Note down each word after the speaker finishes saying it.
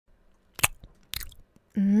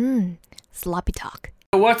Mm, sloppy talk.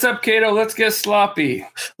 What's up, Kato? Let's get sloppy.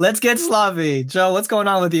 Let's get sloppy. Joe, what's going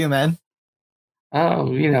on with you, man?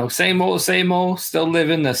 Oh, same old, same old. Still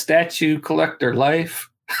living the statue collector life.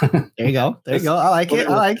 There you go. There you go. I like it.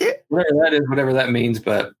 I like it. Whatever that is, whatever that means.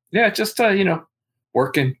 But yeah, just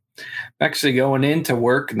working. I'm actually going into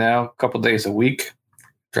work now, a couple days a week.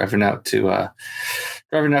 Driving out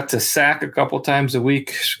to SAC a couple times a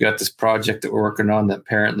week. We got this project that we're working on that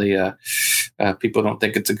apparently people don't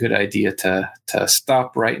think it's a good idea to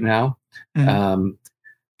stop right now. Mm-hmm.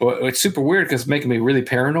 But it's super weird because it's making me really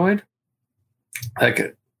paranoid.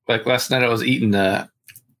 Like last night I was eating a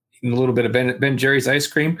little bit of Ben Jerry's ice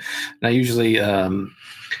cream, and I usually when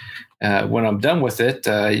I'm done with it,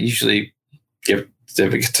 I usually give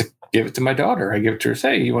it to my daughter. I give it to her.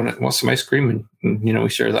 Say, you want some ice cream? And we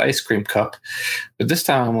share the ice cream cup. But this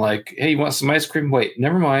time I'm like, hey, you want some ice cream? Wait,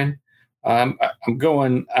 never mind. I'm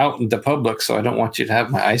going out into public, so I don't want you to have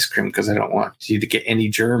my ice cream because I don't want you to get any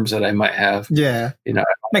germs that I might have. Yeah, I don't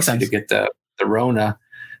makes want sense you to get the Rona.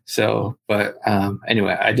 So, but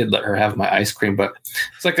anyway, I did let her have my ice cream. But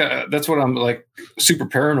it's like that's what I'm like super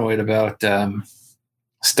paranoid about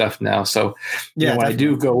stuff now. So when I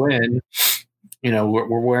do go in,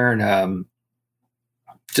 we're wearing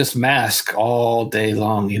just mask all day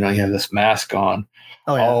long. You have this mask on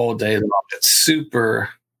all day long. It's super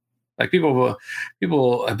like people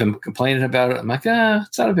have been complaining about it. I'm like,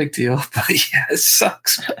 it's not a big deal, but yeah, it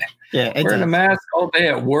sucks, man. Yeah, wearing a mask all day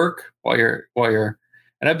at work while you're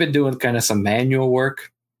and I've been doing kind of some manual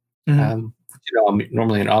work. Mm-hmm. I'm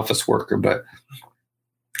normally an office worker, but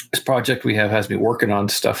this project we have has me working on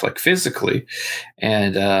stuff like physically,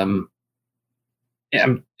 and I'm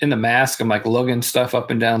in the mask. I'm like lugging stuff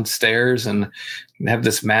up and down stairs and have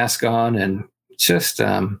this mask on, and just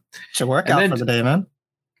it's a workout for the day, man.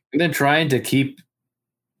 And then trying to keep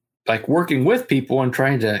like working with people and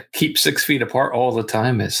trying to keep 6 feet apart all the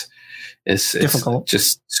time is difficult. It's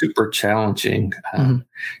just super challenging.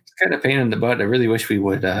 It's kind of pain in the butt. I really wish we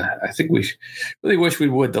would. I think we really wish we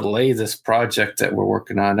would delay this project that we're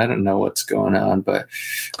working on. I don't know what's going on, but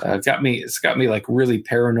it's got me like really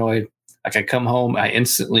paranoid. Like I come home, I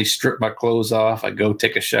instantly strip my clothes off. I go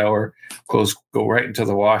take a shower, clothes go right into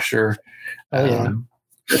the washer.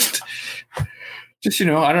 Just I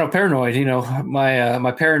don't know, paranoid.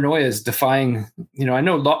 My paranoia is defying. I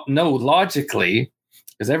know logically,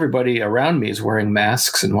 because everybody around me is wearing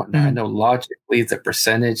masks and whatnot. I know logically the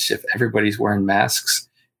percentage if everybody's wearing masks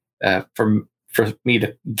for me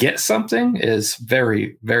to get something is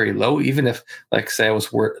very, very low. Even if, like, say I was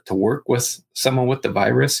to work with someone with the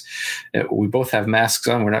virus, we both have masks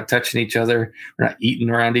on. We're not touching each other. We're not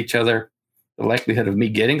eating around each other. The likelihood of me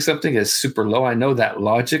getting something is super low. I know that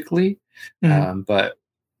logically, but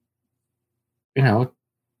I'm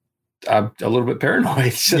a little bit paranoid.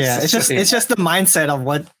 It's just the mindset of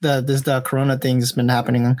what the Corona thing's been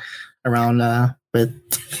happening around with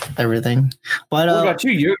everything. But what about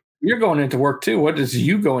you? You're going into work too. What is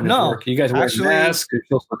you going into work? You guys wear masks or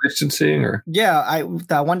social distancing or? Yeah,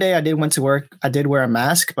 that one day I went to work. I did wear a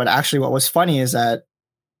mask, but actually, what was funny is that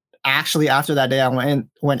actually after that day I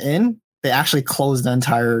went in, they actually closed the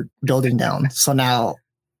entire building down. So now,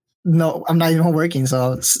 no, I'm not even working,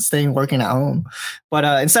 so I'm working at home.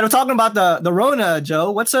 But instead of talking about the Rona,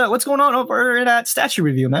 Joe, what's going on over in that statue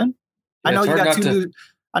review, man? Yeah, I know you got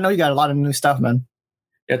I know you got a lot of new stuff, man.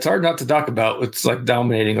 Yeah, it's hard not to talk about. It's like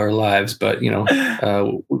dominating our lives, but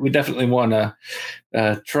we definitely want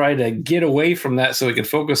to try to get away from that so we can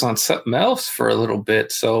focus on something else for a little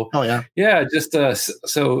bit. So, just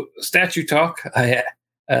so Statue Talk. I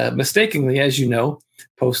mistakenly, as you know,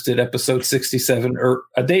 posted episode 67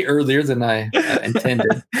 a day earlier than I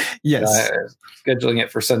intended. Yes. Scheduling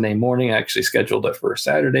it for Sunday morning. I actually scheduled it for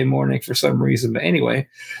Saturday morning for some reason. But anyway,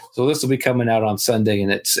 so this will be coming out on Sunday in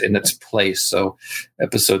its place. So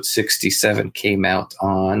episode 67 came out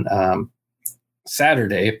on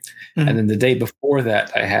Saturday. Mm-hmm. And then the day before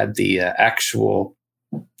that, I had the actual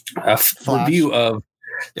review of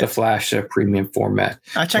the Flash premium format.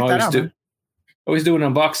 I checked that out. I always do an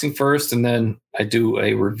unboxing first, and then I do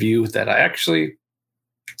a review that I actually,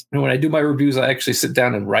 when I do my reviews, I actually sit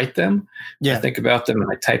down and write them. Yeah. I think about them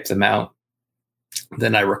and I type them out.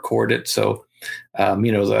 Then I record it. So,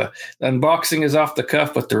 the unboxing is off the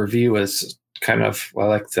cuff, but the review is kind of, I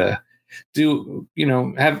like to do,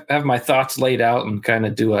 have my thoughts laid out and kind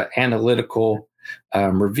of do an analytical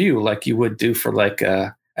review like you would do for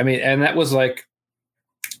and that was like,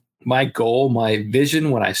 my goal, my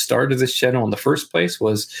vision when I started this channel in the first place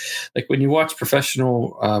was like when you watch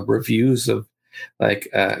professional reviews of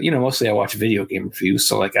mostly I watch video game reviews,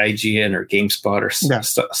 so like IGN or GameSpot or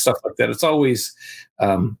stuff like that. It's always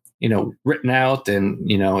written out and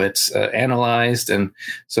it's analyzed, and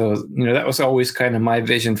so that was always kind of my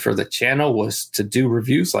vision for the channel, was to do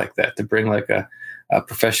reviews like that, to bring like a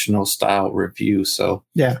professional style review. So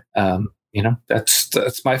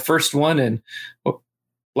that's my first one, and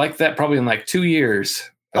like that probably in like 2 years.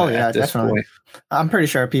 Oh yeah, definitely. Point. I'm pretty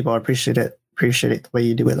sure people appreciate it the way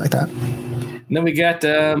you do it like that. And then we got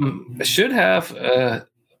should have a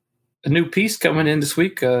new piece coming in this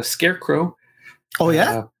week. Scarecrow. Oh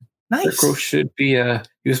yeah, nice. Scarecrow should be.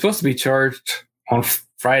 He was supposed to be charged on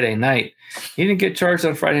Friday night. He didn't get charged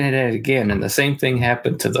on Friday night again, and the same thing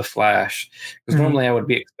happened to the Flash. Because normally I would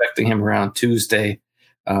be expecting him around Tuesday,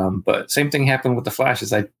 but same thing happened with the Flash.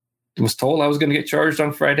 As I was told I was going to get charged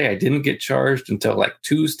on Friday. I didn't get charged until like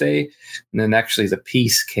Tuesday. And then actually the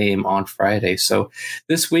piece came on Friday. So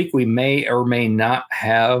this week we may or may not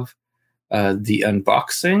have the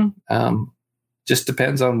unboxing. Just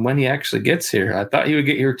depends on when he actually gets here. I thought he would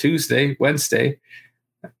get here Tuesday, Wednesday.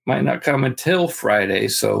 Might not come until Friday.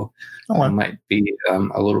 So it might be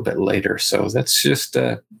a little bit later. So that's just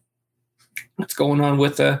what's going on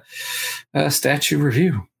with a statue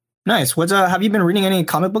review. Nice. Have you been reading any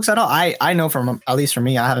comic books at all? I know at least for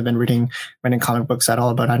me, I haven't been reading comic books at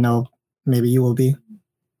all, but I know maybe you will be.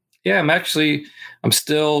 Yeah, I'm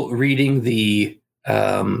still reading the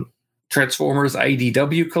Transformers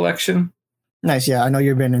IDW collection. Nice. Yeah, I know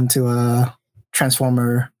you've been into a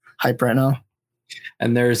Transformer hype right now.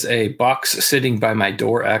 And there's a box sitting by my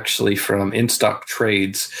door actually from In Stock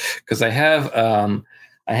Trades, because I have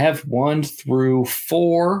 1 through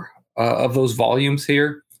 4 of those volumes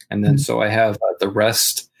here. And then so I have the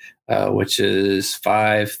rest, which is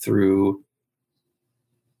 5 through,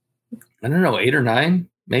 8 or 9,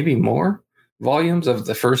 maybe more volumes of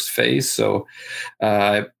the first phase. So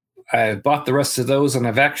I bought the rest of those, and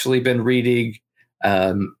I've actually been reading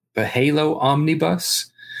the Halo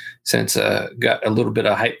Omnibus, since got a little bit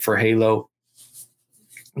of hype for Halo.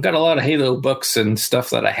 I've got a lot of Halo books and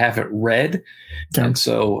stuff that I haven't read. Okay. And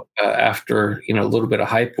so after, a little bit of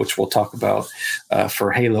hype, which we'll talk about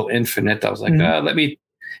for Halo Infinite, I was like,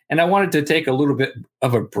 and I wanted to take a little bit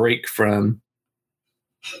of a break from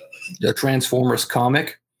the Transformers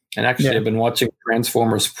comic. And actually I've been watching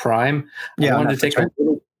Transformers Prime. I wanted to take a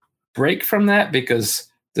little break from that because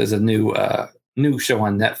there's a new show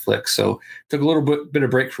on Netflix. So took a little bit of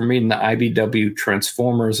break from reading the IBW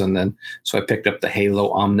Transformers. And then, so I picked up the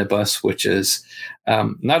Halo Omnibus, which is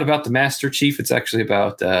not about the Master Chief. It's actually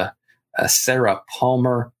about Sarah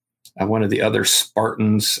Palmer, one of the other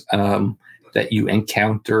Spartans that you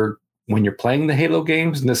encounter when you're playing the Halo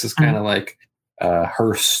games. And this is kind of like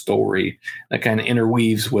her story that kind of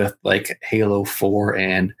interweaves with like Halo 4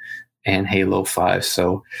 and Halo 5.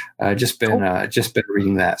 So just been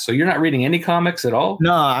reading that. So you're not reading any comics at all?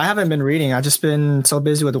 No, I haven't been reading. I've just been so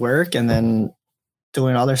busy with work and then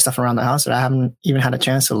doing other stuff around the house that I haven't even had a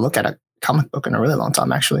chance to look at a comic book in a really long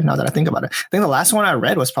time, actually, now that I think about it. I think the last one I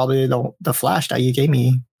read was probably the Flash that you gave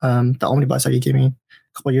me, the Omnibus that you gave me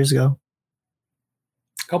a couple years ago.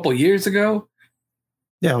 A couple years ago?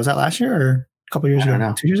 Yeah, was that last year or a couple years ago?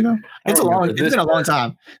 Know. 2 years ago? It's been a long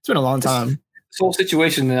time. It's been a long time. This whole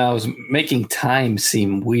situation now is making time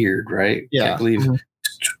seem weird, right? Yeah. I believe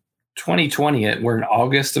 2020, we're in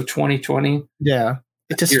August of 2020. Yeah.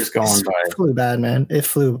 It just years going by. It flew bad, man. It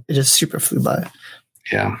just super flew by.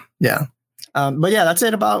 Yeah. Yeah. But yeah, that's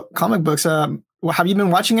it about comic books. Have you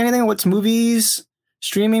been watching anything? What's movies,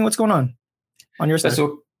 streaming? What's going on your side?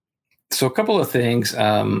 So a couple of things.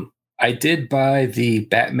 I did buy the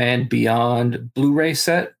Batman Beyond Blu-ray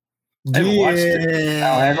set. I haven't watched it.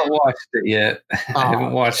 No, I haven't watched it yet. I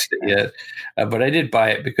haven't watched it yet, but I did buy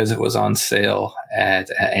it because it was on sale at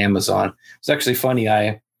Amazon. It's actually funny.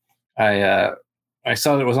 I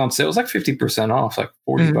saw that it was on sale. It was like 50% off, like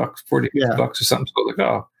 $40, $40 bucks or something. So I was like,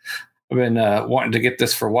 oh, I've been wanting to get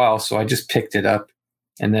this for a while, so I just picked it up.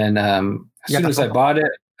 And then as soon as I bought it,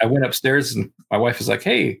 I went upstairs, and my wife was like,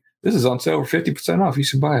 "Hey, this is on sale for 50% off. You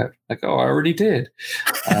should buy it." Like, oh, I already did.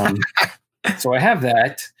 So I have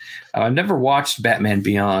that. I've never watched Batman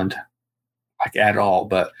Beyond like at all,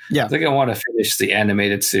 but I think I want to finish the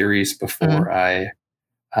animated series before I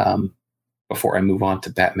move on to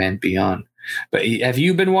Batman Beyond. But have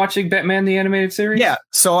you been watching Batman the animated series? Yeah,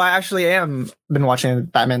 so I actually am been watching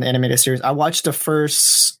Batman the animated series. I watched the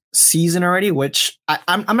first season already, which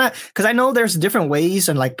I'm not, because I know there's different ways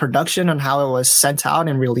and like production and how it was sent out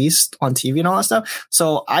and released on TV and all that stuff.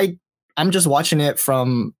 So I'm just watching it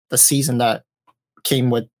from the season that came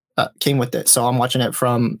with came with it. So I'm watching it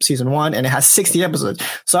from season 1, and it has 60 episodes.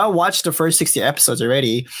 So I watched the first 60 episodes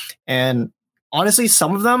already, and honestly,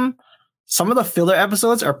 some of the filler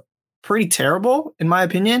episodes are pretty terrible in my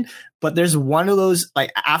opinion. But there's one of those,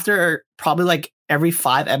 like, after probably like every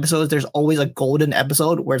 5 episodes, there's always a golden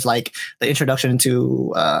episode where it's like the introduction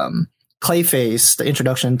to Clayface, the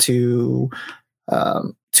introduction to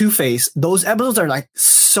Two-Face. Those episodes are like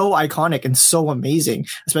so iconic and so amazing,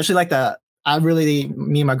 especially like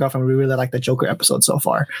me and my girlfriend, we really like the Joker episode so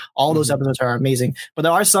far. All those episodes are amazing, but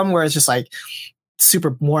there are some where it's just like super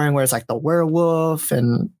boring, where it's like the werewolf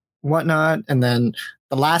and whatnot. And then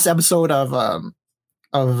the last episode of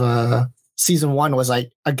season 1 was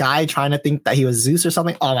like a guy trying to think that he was Zeus or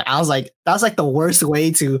something. Oh, I was like, that was like the worst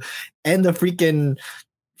way to end the freaking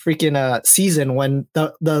season, when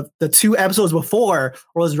the 2 episodes before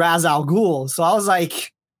was Ra's al Ghul. So I was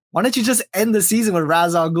like, why don't you just end the season with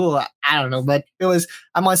Ra's al Ghul? I don't know, but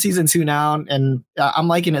I'm on season 2 now, and I'm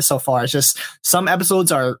liking it so far. It's just some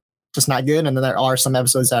episodes are just not good, and then there are some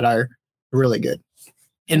episodes that are really good.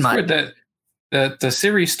 That the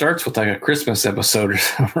series starts with like a Christmas episode or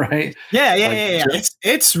something, right? Yeah.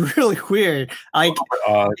 It's really weird. Like,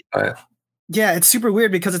 yeah, it's super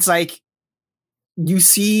weird because it's like, you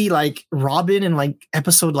see like Robin in like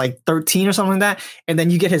episode like 13 or something like that, and then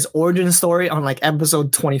you get his origin story on like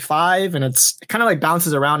episode 25, and it kind of like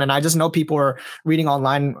bounces around. And I just know people are reading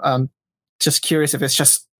online, just curious if it's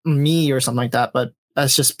just me or something like that, but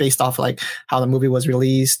that's just based off like how the movie was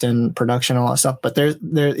released and production and all that stuff. But there,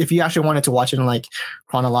 if you actually wanted to watch it in like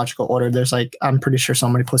chronological order, there's like, I'm pretty sure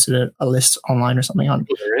somebody posted a list online or something on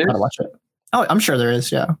how to watch it. Oh, I'm sure there is.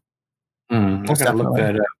 Yeah. I gotta look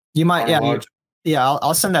that up. You might, yeah,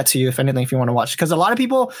 I'll send that to you if anything, if you want to watch. Because a lot of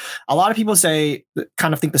people say,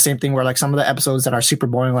 kind of think the same thing, where like some of the episodes that are super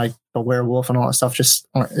boring, like the werewolf and all that stuff, just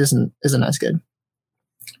isn't as good.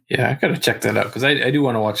 Yeah, I gotta check that out because I do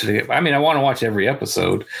want to watch it again. I mean, I want to watch every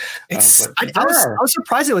episode. I was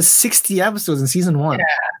surprised it was 60 episodes in season 1. Yeah,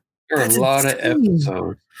 there are a lot of episodes,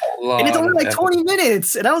 and it's only like 20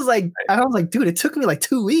 minutes. And I was like, dude, it took me like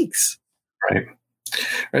 2 weeks. Right.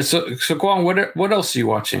 So Kwong, what else are you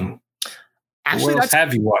watching? Actually, what else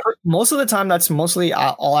have you watched? Most of the time, that's mostly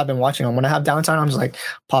all I've been watching. When I have downtime, I'm just like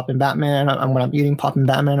popping Batman. When I'm eating, popping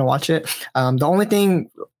Batman and watch it. The only thing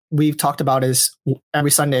we've talked about is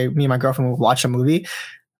every Sunday, me and my girlfriend will watch a movie.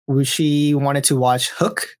 She wanted to watch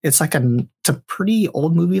Hook. It's like it's a pretty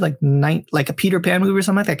old movie, like a Peter Pan movie or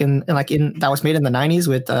something like that. That was made in the 90s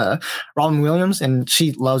with Robin Williams, and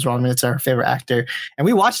she loves Robin. It's her favorite actor, and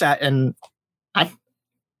we watched that. And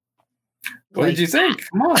what did you think?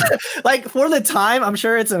 Come on, like for the time, I'm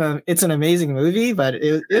sure it's an amazing movie, but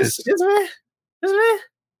it is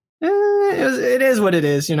what it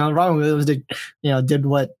is. You know, Robin Williams did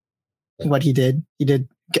what he did. He did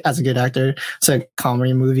as a good actor. It's a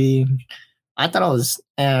comedy movie. I thought it was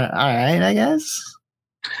all right, I guess.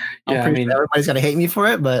 Yeah, I mean, sure everybody's gonna hate me for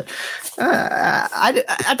it, but I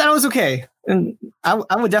thought it was okay, and I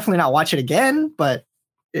would definitely not watch it again. But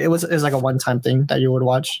it was like a one-time thing that you would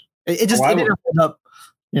watch. It didn't hold up,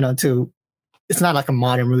 it's not like a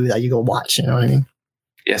modern movie that you go watch. You know what I mean?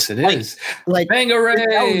 Yes, it is. Like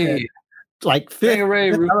Bangarang,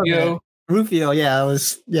 Rufio. Yeah, it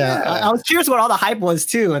was. Yeah, I was curious what all the hype was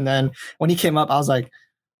too, and then when he came up, I was like,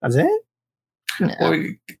 "That's it." Yeah. Well,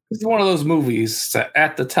 it's one of those movies that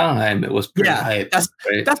at the time it was pretty hype. That's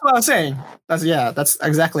what I was saying. That's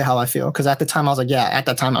exactly how I feel. Because at the time I was like, at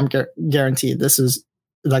that time I'm guaranteed this is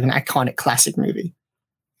like an iconic classic movie.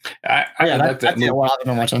 I like that movie. What I've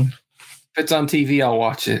been watching. If it's on TV, I'll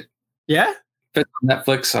watch it. Yeah. If it's on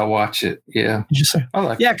Netflix, I'll watch it. Yeah. Interesting. I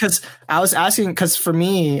like it. Because I was asking, because for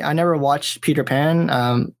me, I never watched Peter Pan,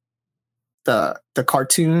 the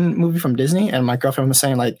cartoon movie from Disney, and my girlfriend was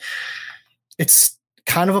saying like it's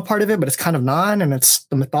kind of a part of it, but it's kind of not, and it's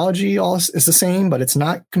the mythology all is the same, but it's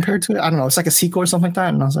not compared to it. I don't know. It's like a sequel or something like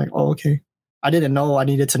that, and I was like, oh, okay. I didn't know I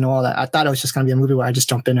needed to know all that. I thought it was just going to be a movie where I just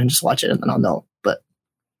jump in and just watch it, and then I'll know. But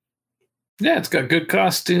yeah, it's got good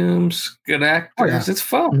costumes, good actors. Oh, yeah. It's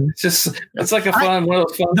fun. It's like one of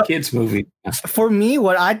those fun kids movies. For me,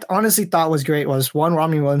 what I honestly thought was great was Robin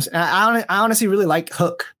Williams. And I honestly really like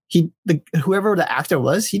Hook. Whoever the actor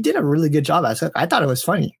was, he did a really good job as Hook. I thought it was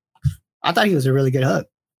funny. I thought he was a really good Hook,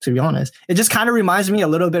 to be honest. It just kind of reminds me a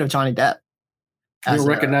little bit of Johnny Depp. You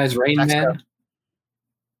recognize Rain Man?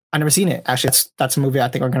 I've never seen it. Actually, that's a movie I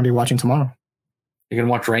think we're going to be watching tomorrow. You're going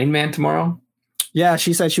to watch Rain Man tomorrow? Yeah,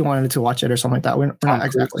 she said she wanted to watch it or something like that. We're not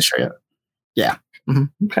exactly sure yet. Yeah.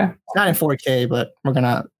 Mm-hmm. Okay. It's not in 4K, but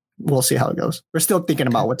we'll see how it goes. We're still thinking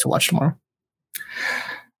about what to watch tomorrow.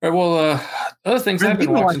 All right, well, other things I've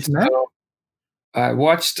been watching. I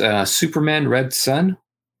watched Superman Red Sun.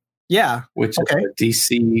 Yeah. Which is a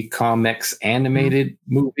DC Comics animated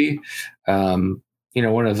movie. One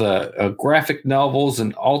of the graphic novels,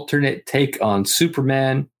 an alternate take on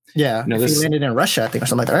Superman. Yeah. He landed in Russia, I think, or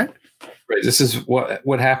something like that, right? Right. This is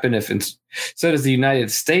what happened if instead of the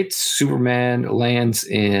United States, Superman lands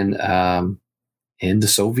in the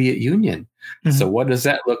Soviet Union. Mm-hmm. So what does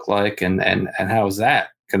that look like? And how is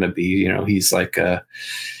that going to be? He's like rather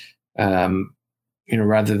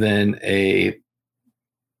than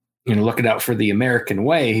looking out for the American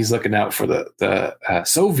way, he's looking out for the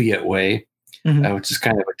Soviet way, mm-hmm. Which is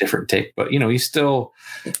kind of a different take. But he's still,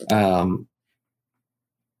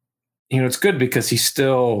 it's good because he's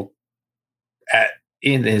still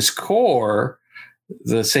in his core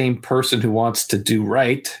the same person who wants to do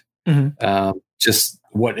right. Mm-hmm. Just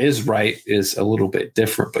what is right is a little bit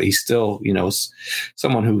different, but he's still,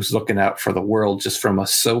 someone who's looking out for the world just from a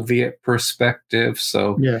Soviet perspective.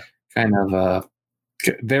 So kind of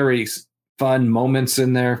very fun moments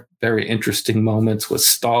in there, very interesting moments with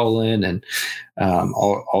Stalin and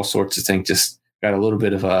all sorts of things. Just got a little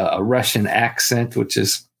bit of a Russian accent, which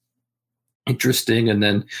is interesting. And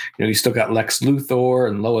then, you still got Lex Luthor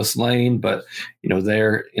and Lois Lane, but,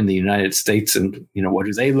 they're in the United States and, what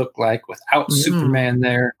do they look like without Superman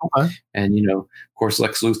there? Okay. And, of course,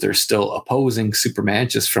 Lex Luthor is still opposing Superman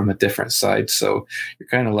just from a different side. So you're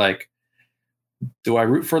kind of like, do I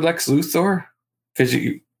root for Lex Luthor? Because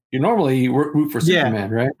you normally root for Superman,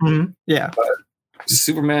 right? Mm-hmm. Yeah. But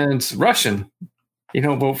Superman's Russian. You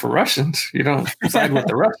don't vote for Russians. You don't side with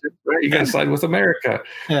the Russians, right? You got to side with America.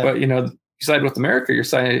 Yeah. But, you side with America, you're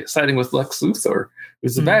siding with Lex Luthor,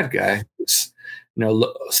 who's the bad guy. Who's,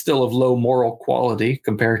 still of low moral quality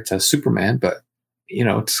compared to Superman, but,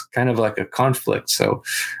 it's kind of like a conflict. So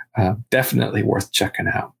definitely worth checking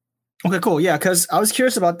out. Okay, cool. Yeah, because I was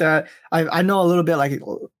curious about that. I know a little bit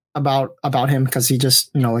about him because he just,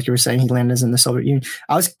 like you were saying, he landed in the Soviet Union.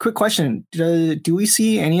 Quick question. Do we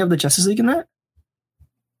see any of the Justice League in that?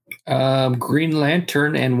 Green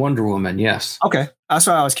Lantern and Wonder Woman, yes. Okay. That's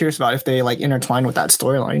what I was curious about, if they intertwine with that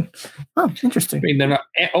storyline. Oh, interesting. I mean, they're not.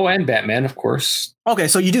 Oh, and Batman, of course. Okay,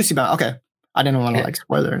 so you do see Batman. Okay. I didn't want to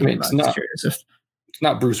spoil it. It's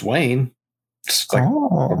not Bruce Wayne. It's like a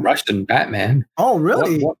Russian Batman. Oh,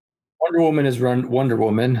 really? Wonder Woman is Wonder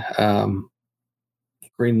Woman.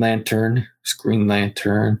 Green Lantern is Green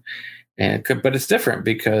Lantern. But it's different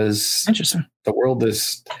because interesting. The world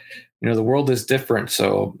is different.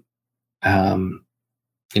 So,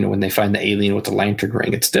 when they find the alien with the lantern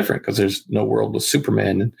ring, it's different because there's no world with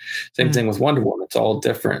Superman. And same thing with Wonder Woman. It's all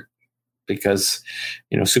different because,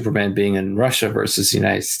 Superman being in Russia versus the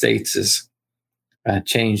United States has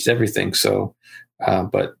changed everything. So,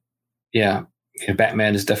 but yeah,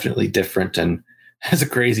 Batman is definitely different and has a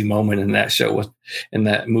crazy moment in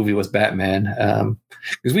that movie with Batman.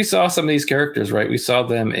 Because we saw some of these characters, right? We saw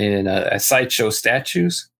them in sideshow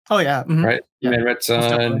statues. Oh yeah, mm-hmm. Right. Yeah. Man, Red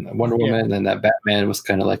Sun, Wonder Woman, and that Batman was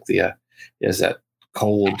kind of like the is that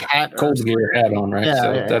cold gear hat on, right?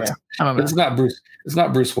 It's not Bruce. It's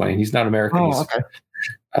not Bruce Wayne. He's not American. Oh, he's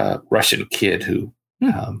a Russian kid who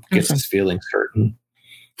gets his feelings hurt and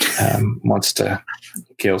wants to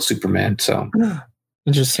kill Superman. So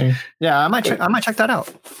interesting. Yeah, I might check that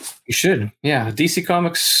out. You should. Yeah, DC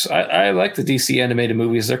Comics. I like the DC animated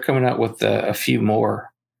movies. They're coming out with a few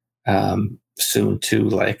more. Soon too,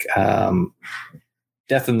 like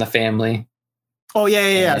Death in the Family. Oh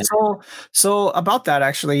yeah. So about that,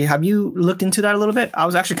 actually, have you looked into that a little bit? I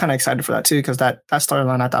was actually kind of excited for that too, because that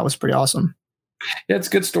storyline I thought was pretty awesome. Yeah, it's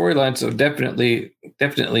a good storyline. So definitely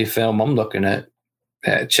a film I'm looking at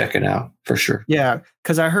checking out for sure. Yeah,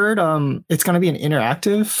 because I heard it's going to be an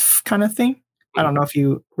interactive kind of thing. I don't know if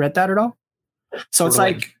you read that at all. So it's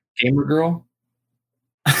like Gamer Girl.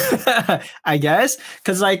 I guess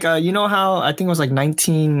because you know how I think it was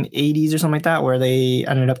 1980s or something like that where they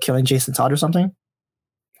ended up killing Jason Todd or something.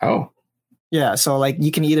 Oh yeah, so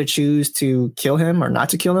you can either choose to kill him or not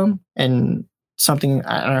to kill him, and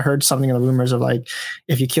I heard something in the rumors of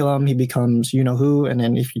if you kill him he becomes who, and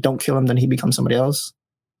then if you don't kill him then he becomes somebody else.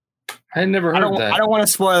 I never heard that. I don't want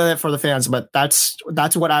to spoil it for the fans, but that's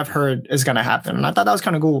what I've heard is going to happen, and I thought that was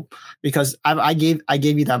kind of cool because I gave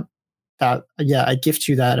you that. I gift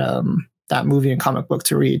you that movie and comic book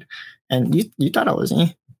to read, and you thought it was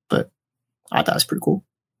me, but I thought it was pretty cool.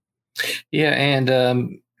 Yeah,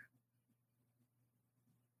 and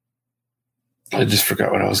I just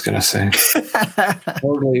forgot what I was going to say.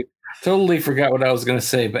 Totally forgot what I was going to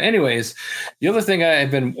say. But anyways, the other thing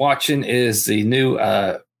I've been watching is the new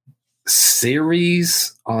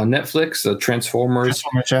series on Netflix, the Transformers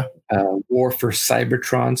yeah. War for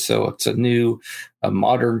Cybertron. So it's a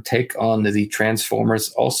modern take on the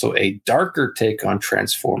Transformers, also a darker take on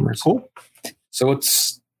Transformers. Cool. So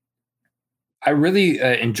I really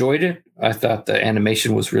enjoyed it. I thought the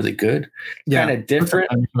animation was really good. Yeah. Kind of different.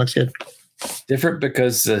 Looks good. Different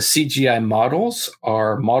because the CGI models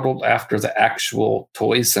are modeled after the actual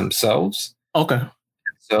toys themselves. Okay.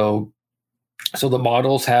 So the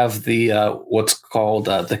models have the what's called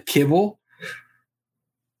the kibble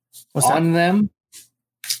on them.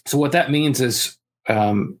 So what that means is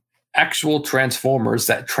actual Transformers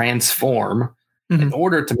that transform. Mm-hmm. In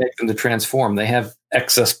order to make them to transform, they have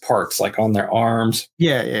excess parts like on their arms.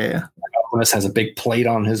 Yeah. Optimus has a big plate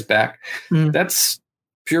on his back. Mm. That's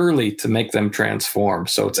purely to make them transform.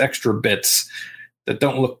 So it's extra bits that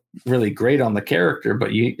don't look really great on the character,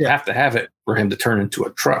 but you have to have it for him to turn into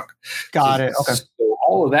a truck. Got it. Okay. So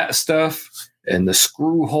all of that stuff and the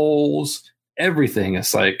screw holes, everything.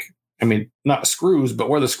 It's like, I mean, not screws, but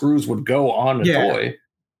where the screws would go on a toy.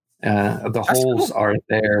 The That's holes cool. Are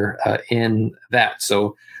there in that.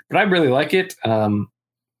 So, but I really like it. I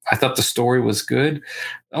thought the story was good.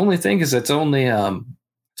 The only thing is it's only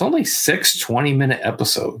 6 20-minute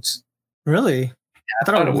episodes. Really? Yeah, I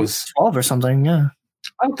thought it was 12 or something. Yeah.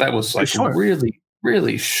 I thought that was like really,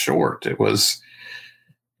 really short. It was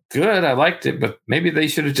good. I liked it, but maybe they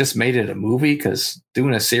should have just made it a movie because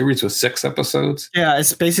doing a series with 6 episodes. Yeah,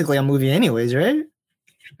 it's basically a movie anyways, right?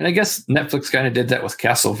 And I guess Netflix kind of did that with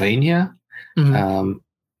Castlevania. Mm-hmm.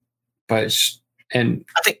 I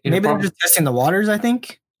think maybe they're just testing the waters, I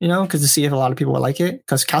think, because to see if a lot of people would like it.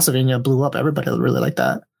 Because Castlevania blew up. Everybody really liked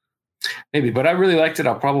that. Maybe, but I really liked it.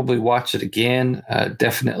 I'll probably watch it again.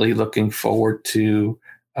 Definitely looking forward to,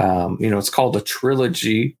 it's called a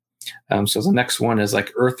trilogy. So the next one is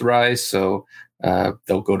like Earthrise. So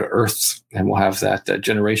they'll go to Earth and we'll have that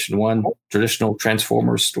Generation 1 traditional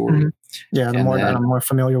Transformers story. Mm-hmm. Yeah, that I'm more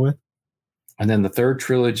familiar with. And then the third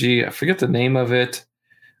trilogy, I forget the name of it,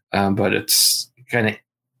 but it's kind of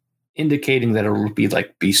indicating that it will be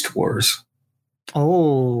like Beast Wars.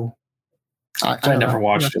 Oh. I never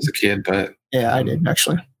watched as a kid, but... Yeah, I did,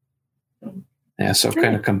 actually. Yeah, so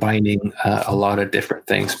kind of combining a lot of different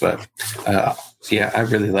things. But I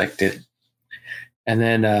really liked it. And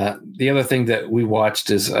then the other thing that we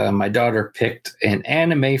watched is my daughter picked an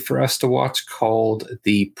anime for us to watch called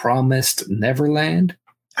The Promised Neverland.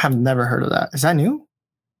 I've never heard of that. Is that new?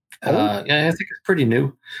 Yeah, I think it's pretty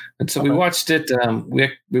new. And so we watched it.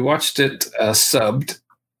 We watched it subbed.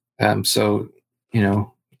 So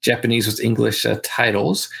Japanese with English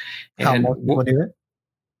titles. And what do it?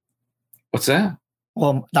 What's that?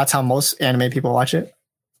 Well, that's how most anime people watch it.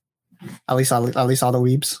 At least all the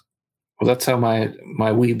weebs. Well, that's how my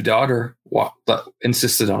weeb daughter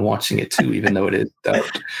insisted on watching it too, even though it is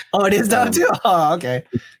dubbed. Oh, it is dubbed too? Oh, okay.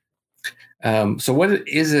 So what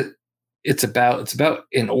is it? It's about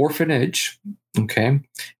an orphanage, okay?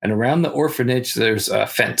 And around the orphanage, there's a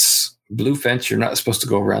fence, blue fence. You're not supposed to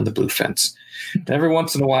go around the blue fence. And every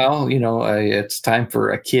once in a while, it's time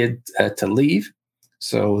for a kid to leave.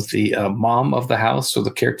 So the mom of the house or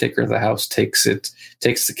the caretaker of the house takes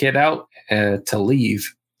the kid out to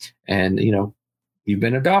leave. And, you've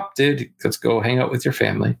been adopted. Let's go hang out with your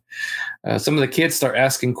family. Some of the kids start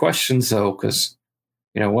asking questions, though, because,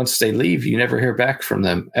 once they leave, you never hear back from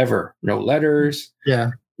them ever. No letters.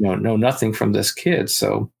 Yeah. No nothing from this kid.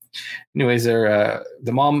 So anyways, the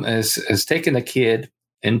mom has taken the kid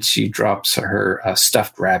and she drops her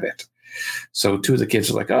stuffed rabbit. So 2 of the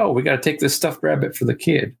kids are like, oh, we got to take this stuffed rabbit for the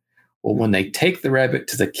kid. Well, when they take the rabbit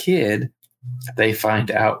to the kid, they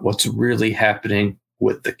find out what's really happening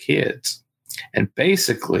with the kids. And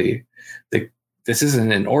basically, this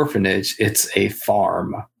isn't an orphanage, it's a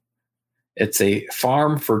farm. It's a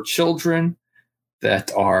farm for children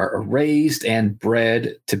that are raised and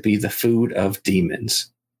bred to be the food of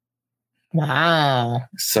demons. Wow.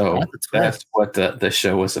 So that's what the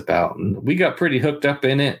show was about. And we got pretty hooked up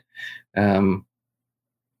in it.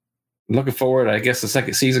 Looking forward, I guess the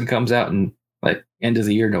second season comes out in like end of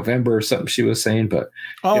the year, November or something she was saying, but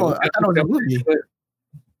I thought it was a movie.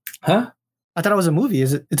 Huh? I thought it was a movie.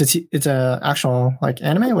 It's a actual like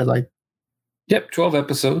anime with like 12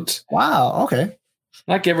 episodes. Wow, okay.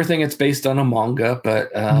 Like everything, it's based on a manga,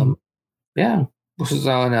 but yeah, this was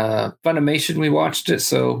on Funimation. We watched it,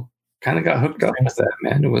 so kind of got hooked up with that,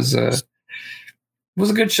 man. It was a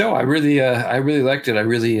good show. I really liked it. I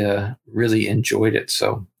really enjoyed it.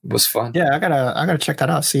 So it was fun. Yeah, I gotta check that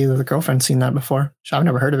out. See, the girlfriend's seen that before. I've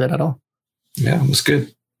never heard of it at all. Yeah, it was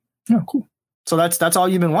good. Oh, cool. So that's all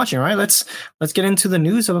you've been watching, right? Let's get into the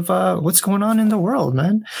news of what's going on in the world,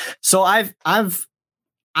 man. So I was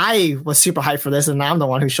super hyped for this, and I'm the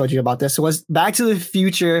one who showed you about this. It was Back to the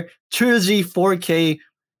Future Trilogy 4K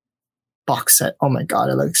box set. Oh my god,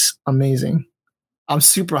 it looks amazing. I'm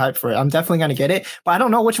super hyped for it. I'm definitely gonna get it, but I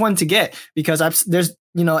don't know which one to get because there's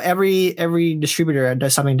every distributor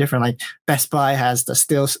does something different. Like Best Buy has the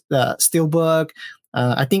Steelbook.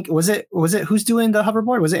 I think was it who's doing the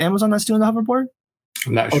hoverboard? Was it Amazon that's doing the hoverboard?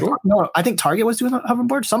 I'm not sure. No, I think Target was doing the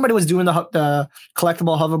hoverboard. Somebody was doing the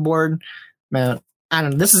collectible hoverboard. Man, I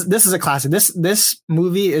don't know. This is a classic. This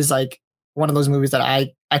movie is like one of those movies that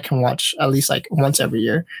I can watch at least like once every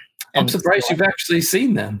year. I'm surprised you've actually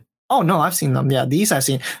seen them. Oh no, I've seen them. Yeah, these I've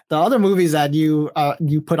seen. The other movies that you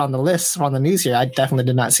put on the list on the news here, I definitely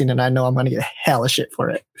did not see, and I know I'm going to get hella shit for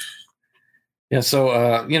it. Yeah,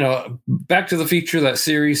 so Back to the Future, that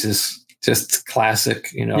series is just classic.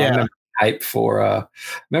 I remember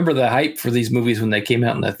the hype for these movies when they came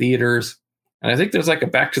out in the theaters, and I think there's like a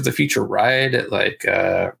Back to the Future ride at like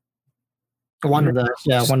one of the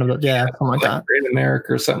something like that, Great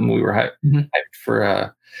America or something. We were hyped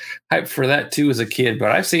for that too as a kid,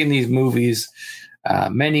 but I've seen these movies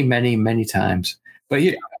many, many, many times. But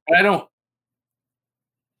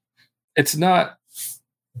it's not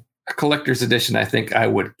a collector's edition I think I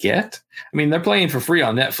would get. I mean, they're playing for free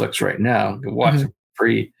on Netflix right now. You can watch them for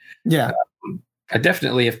free. Yeah. I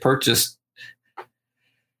definitely have purchased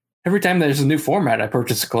every time there's a new format, I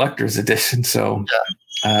purchase a collector's edition. So,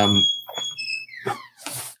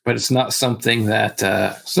 but it's not something that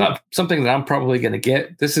I'm probably going to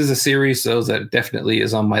get. This is a series though that definitely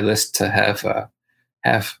is on my list to have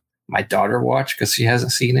my daughter watch because she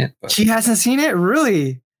hasn't seen it. But she hasn't seen it,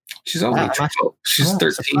 really? She's only 12. She's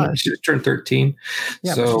 13. Surprised. She just turned 13.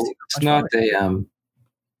 Yeah, so it's not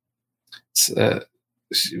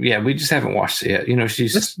we just haven't watched it yet.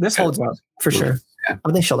 She's this holds up for sure. Yeah.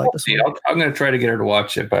 I think she'll like this one. I'm going to try to get her to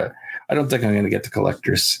watch it, but I don't think I'm going to get the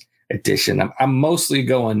collector's edition. I'm mostly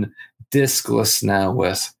going discless now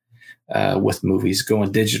with movies,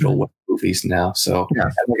 going digital with movies now. So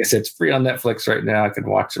like I said, it's free on Netflix right now. I can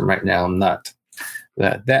watch them right now. I'm not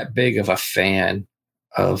that big of a fan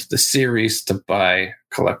of the series to buy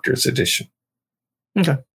collector's edition.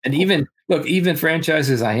 Okay. And even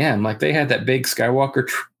franchises I am, like they had that big Skywalker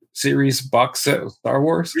series box set with Star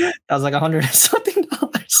Wars. That was like $100 something.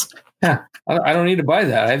 Yeah. I don't need to buy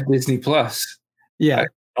that. I have Disney Plus. Yeah.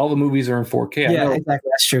 All the movies are in 4K. Yeah, exactly.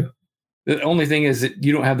 That's true. The only thing is that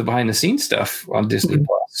you don't have the behind the scenes stuff on Disney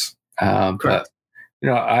Plus. But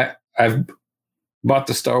I've bought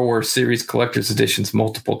the Star Wars series collector's editions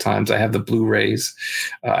multiple times. I have the Blu-rays.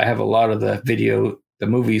 I have a lot of the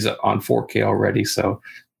movies on 4K already. So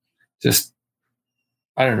just,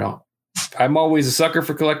 I don't know. I'm always a sucker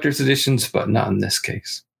for collector's editions, but not in this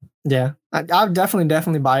case. Yeah, I'll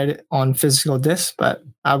definitely buy it on physical disc, but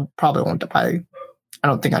I probably won't buy. I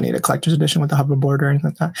don't think I need a collector's edition with the hoverboard or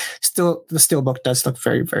anything like that. Still, the Steelbook does look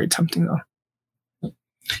very, very tempting though.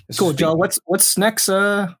 Cool, Joe. What's next?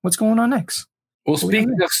 What's going on next? Well,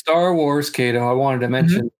 speaking of Star Wars, Kato, I wanted to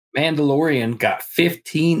mention Mandalorian got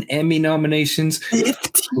 15 Emmy nominations,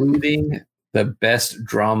 including the best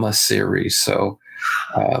drama series. So,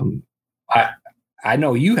 I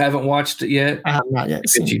know you haven't watched it yet. I have not yet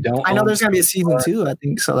seen it. You don't. I know there's going to be a season 2, I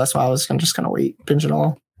think. So that's why I was just going to wait, binge it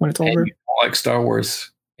all when it's over. You don't like Star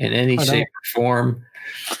Wars in any shape or form.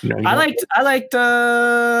 I liked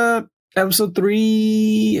episode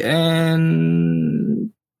 3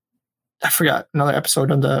 and I forgot another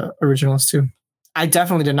episode of the originals too. I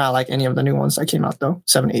definitely did not like any of the new ones that came out though.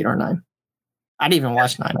 7, 8, or 9. I didn't even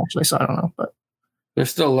watch 9 actually, so I don't know. But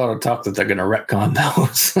there's still a lot of talk that they're going to retcon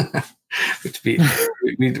those, which we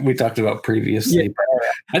talked about previously. Yeah.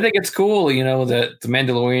 I think it's cool, that The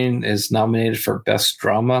Mandalorian is nominated for best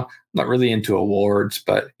drama. I'm not really into awards,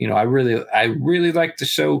 but I really like the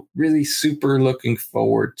show. Really, super looking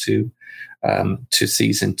forward to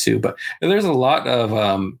season 2. But there's a lot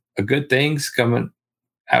of good things coming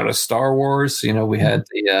out of Star Wars. We had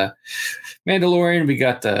the Mandalorian. We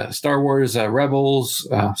got the Star Wars Rebels.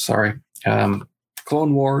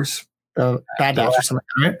 Clone Wars. Bad Batch or something,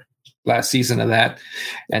 right? Last season of that.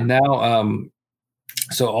 And now,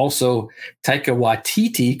 so also Taika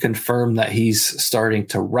Waititi confirmed that he's starting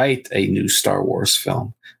to write a new Star Wars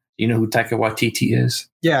film. You know who Taika Waititi is?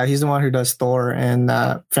 Yeah, he's the one who does Thor and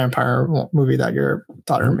that vampire movie that your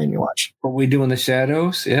daughter made me watch. What We Do in the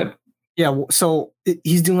Shadows? Yep. Yeah, so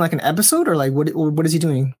he's doing like an episode or like what is he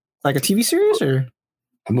doing? Like a TV series or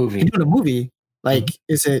a movie? He's doing a movie. Like,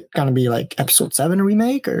 is it going to be like episode 7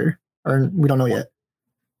 remake or we don't know yet?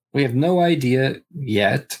 We have no idea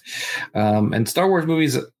yet. And Star Wars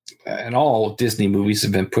movies and all Disney movies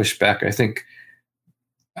have been pushed back. I think,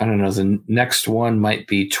 I don't know, the next one might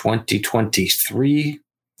be 2023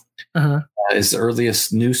 is the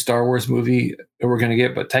earliest new Star Wars movie that we're going to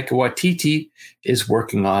get. But Taika Waititi is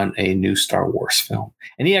working on a new Star Wars film.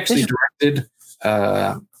 And he actually directed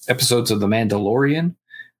episodes of The Mandalorian.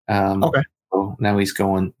 So now he's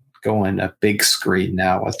going a big screen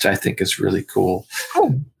now, which I think is really cool.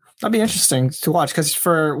 Oh, that'd be interesting to watch, because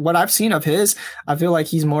for what I've seen of his, I feel like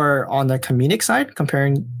he's more on the comedic side,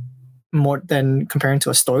 comparing to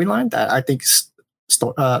a storyline that I think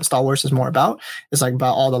Star Wars is more about. It's like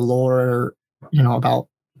about all the lore, about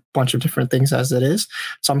a bunch of different things as it is.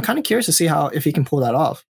 So I'm kind of curious to see if he can pull that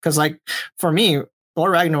off. Because like for me,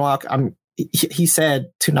 Thor Ragnarok, he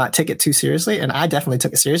said to not take it too seriously, and I definitely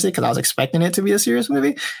took it seriously because I was expecting it to be a serious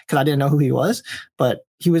movie because I didn't know who he was. But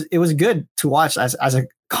it was good to watch as a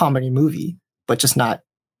comedy movie, but just not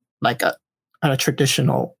like a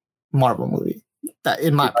traditional Marvel movie. That,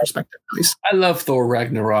 in my perspective, at least. I love Thor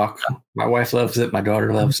Ragnarok. My wife loves it. My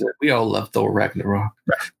daughter loves it. We all love Thor Ragnarok,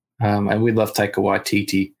 and we love Taika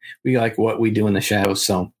Waititi. We like what we do in the shadows,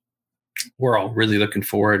 so we're all really looking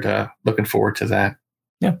forward to that.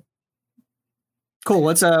 Yeah. Cool.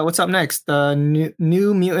 What's up next? The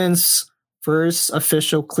New Mutants first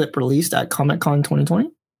official clip released at Comic-Con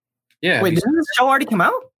 2020. Yeah. Wait, didn't this show already come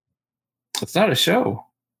out? It's not a show.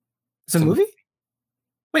 It's a movie?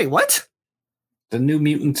 Wait, what? The New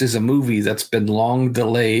Mutants is a movie that's been long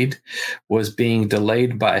delayed, was being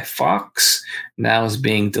delayed by Fox, now is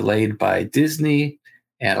being delayed by Disney.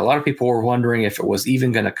 And a lot of people were wondering if it was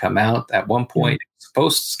even going to come out. At one point, it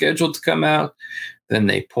was scheduled to come out. Then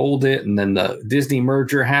they pulled it, and then the Disney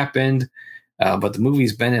merger happened. But the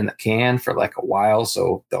movie's been in the can for like a while,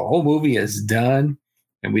 so the whole movie is done.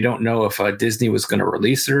 And we don't know if Disney was going to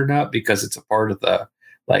release it or not because it's a part of the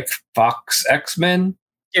like Fox X-Men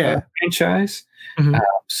franchise. Mm-hmm.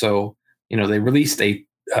 So they released a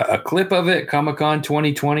clip of it, Comic-Con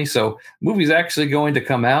 2020. So the movie's actually going to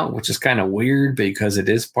come out, which is kind of weird because it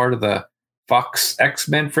is part of the Fox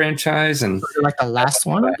X-Men franchise, and like the last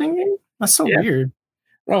one, I think. That's so weird.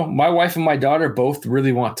 Well, my wife and my daughter both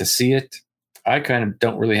really want to see it. I kind of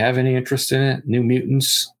don't really have any interest in it. New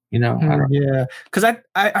Mutants, I don't know. Yeah, because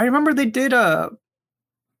I remember they did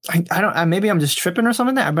maybe I'm just tripping or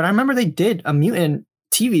something like that, but I remember they did a mutant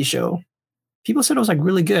TV show. People said it was like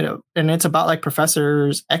really good, and it's about like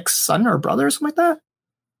Professor's ex-son or brother or something like that.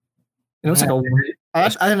 And it was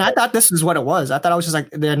I thought this is what it was. I thought it was just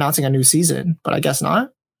like they're announcing a new season, but I guess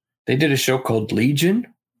not. They did a show called Legion.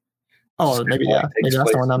 Oh, maybe maybe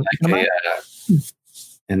that's the one I'm thinking about.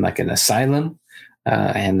 In like an asylum,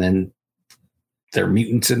 and then there are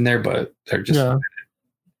mutants in there, but they're just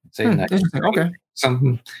saying that. Okay,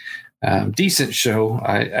 something decent show.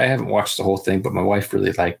 I haven't watched the whole thing, but my wife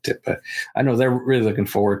really liked it. But I know they're really looking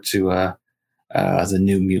forward to the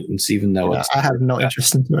New Mutants, even though I have no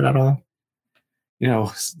interest into it at all.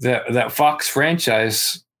 That Fox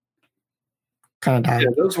franchise kind of died.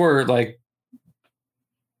 Those were like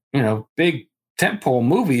big tentpole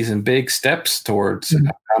movies and big steps towards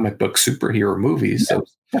comic book superhero movies. Yeah,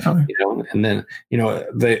 so and then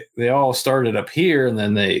they all started up here and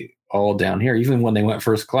then they all down here. Even when they went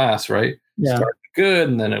first class, right? Yeah, started good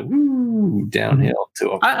and then it downhill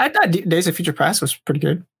to. I thought Days of Future Past was pretty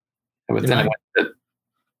good, but then I went to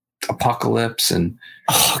Apocalypse and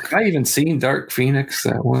I even seen Dark Phoenix.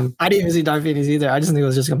 That one I didn't even see Dark Phoenix either. I just knew it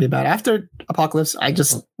was just gonna be bad. After Apocalypse, I'm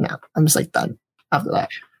just like done after that.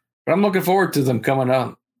 But I'm looking forward to them coming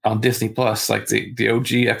out on Disney Plus, like the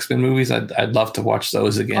OG X-Men movies. I'd love to watch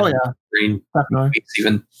those again. Oh yeah, Green,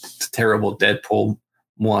 even the terrible Deadpool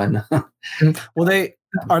one. Well, they've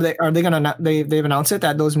announced it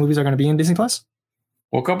that those movies are going to be in Disney Plus.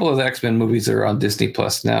 Well, a couple of the X-Men movies are on Disney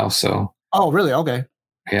Plus now. So. Oh really? Okay.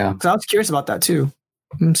 Yeah. Because I was curious about that too.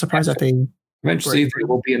 I'm surprised that they eventually they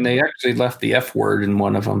will be, and they actually left the F word in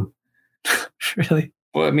one of them. Really?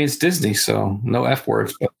 Well, I mean, it's Disney, so no F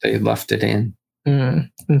words, but they left it in.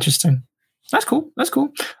 Interesting. That's cool.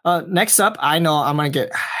 Next up, I know I'm going to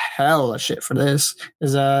get hella shit for this,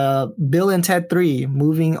 is Bill and Ted 3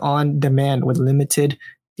 moving on demand with limited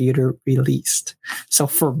theater released. So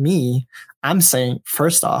for me, I'm saying,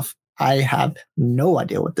 first off, I have no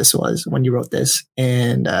idea what this was when you wrote this.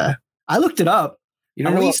 And I looked it up. You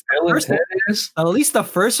don't know what Bill and Ted is? At least the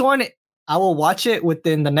first one, I will watch it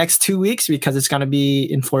within the next 2 weeks because it's going to be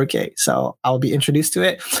in 4K. So I will be introduced to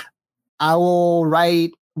it. I will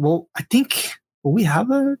write, I think, will we have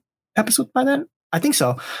an episode by then? I think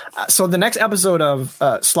so. So the next episode of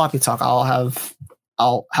Sloppy Talk, I'll have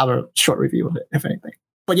a short review of it, if anything.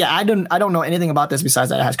 But yeah, I don't know anything about this besides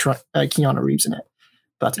that it has Keanu Reeves in it.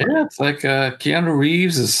 But it's like Keanu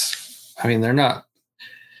Reeves is. I mean, they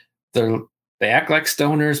act like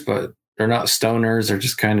stoners, but they're not stoners. They're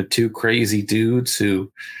just kind of two crazy dudes who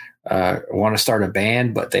want to start a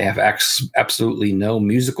band, but they have absolutely no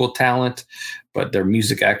musical talent. But their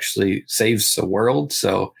music actually saves the world.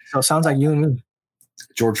 So it sounds like you and me.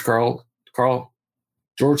 George Carlin,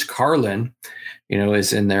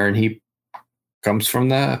 is in there, and he comes from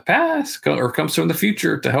the past or comes from the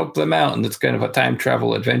future to help them out. And it's kind of a time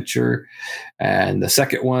travel adventure. And the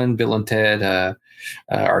second one, Bill and Ted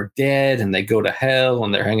are dead and they go to hell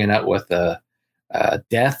and they're hanging out with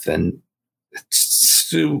death. And it's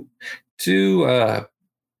two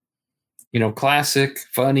classic,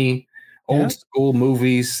 funny, old school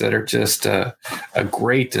movies that are just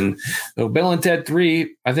great. And so Bill and Ted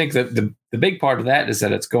 3, I think that the big part of that is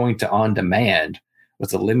that it's going to on demand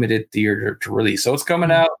with a limited theater to release. So it's coming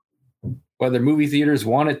out whether movie theaters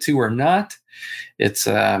want it to or not. It's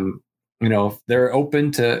if they're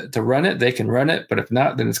open to run it, they can run it. But if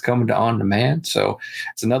not, then it's coming to on demand. So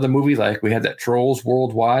it's another movie like we had that Trolls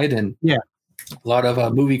Worldwide, and a lot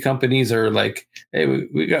of movie companies are like, hey,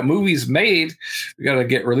 we got movies made. We got to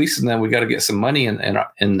get releasing them. We got to get some money in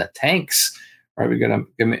the tanks, right? We got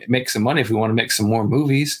to make some money if we want to make some more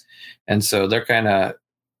movies. And so they're kind of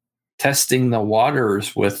testing the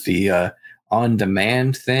waters with the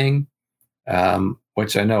on-demand thing,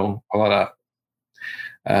 which I know a lot of.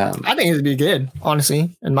 I think it'd be good,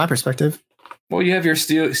 honestly, in my perspective. Well, you have your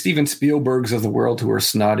Steven Spielbergs of the world who are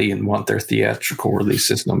snotty and want their theatrical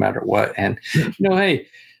releases no matter what. And, hey,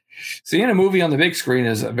 seeing a movie on the big screen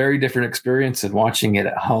is a very different experience than watching it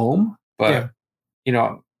at home. But,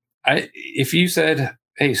 if you said,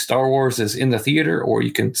 hey, Star Wars is in the theater or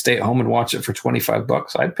you can stay at home and watch it for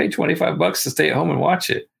 $25, I'd pay $25 to stay at home and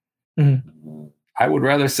watch it. Mm-hmm. I would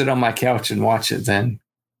rather sit on my couch and watch it than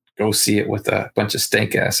go see it with a bunch of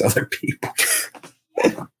stank ass other people.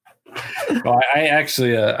 Well, I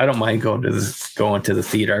actually I don't mind going to the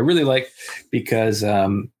theater. I really like because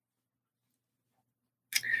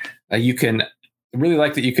you can really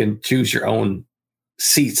like that you can choose your own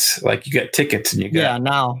seats. Like you get tickets and you get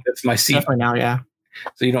now that's my seat definitely now.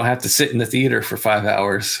 So you don't have to sit in the theater for 5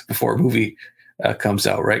 hours before a movie comes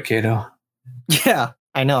out, right, Kato? Yeah,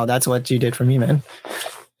 I know. That's what you did for me, man.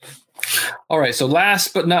 All right. So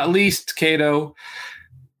last but not least, Kato,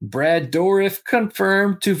 Brad Dourif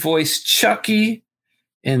confirmed to voice Chucky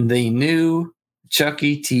in the new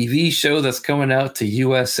Chucky TV show that's coming out to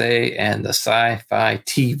USA and the Sci-Fi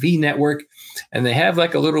TV network. And they have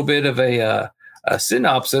like a little bit of a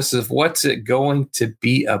synopsis of what's it going to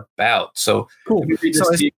be about. So cool. Is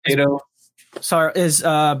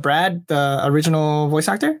Brad the original voice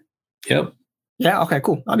actor? Yep. Yeah. Okay.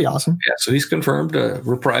 Cool. That'd be awesome. Yeah. So he's confirmed to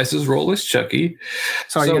reprise his role as Chucky.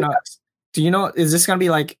 So do you know? Is this gonna be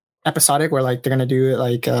like episodic, where like they're gonna do it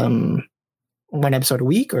like one episode a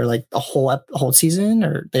week, or like a whole season,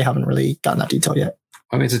 or they haven't really gotten that detail yet?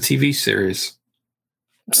 I mean, it's a TV series.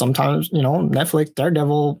 Sometimes Netflix,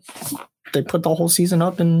 Daredevil, they put the whole season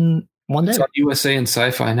up in one day. It's on USA and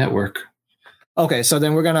Sci-Fi Network. Okay, so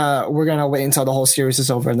then we're gonna wait until the whole series is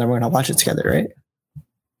over, and then we're gonna watch it together, right?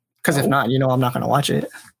 Because if not, I'm not gonna watch it.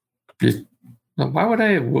 Why would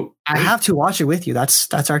I? I have to watch it with you.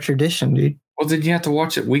 That's our tradition, dude. Well, then you have to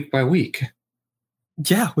watch it week by week.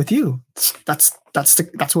 Yeah, with you. That's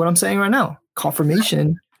what I'm saying right now.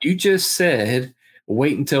 Confirmation. You just said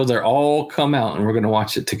wait until they're all come out, and we're gonna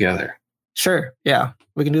watch it together. Sure. Yeah,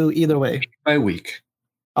 we can do either way. Week by week.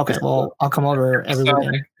 Okay. Well, I'll come over every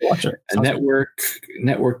weekend to watch it. A network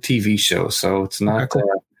TV show, so it's not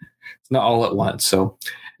it's not all at once. So.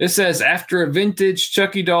 It says, after a vintage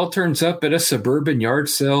Chucky doll turns up at a suburban yard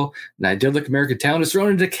sale, an idyllic American town is thrown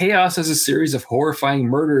into chaos as a series of horrifying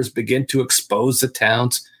murders begin to expose the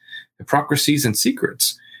town's hypocrisies and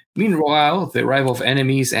secrets. Meanwhile, the arrival of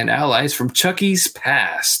enemies and allies from Chucky's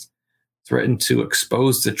past threaten to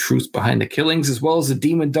expose the truth behind the killings, as well as the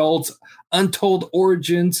demon doll's untold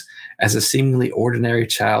origins as a seemingly ordinary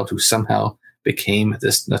child who somehow became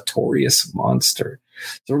this notorious monster.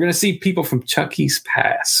 So we're going to see people from Chucky's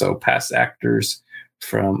past. So past actors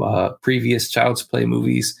from previous Child's Play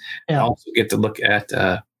movies. Yeah. And also get to look at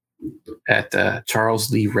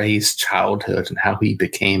Charles Lee Ray's childhood and how he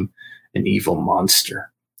became an evil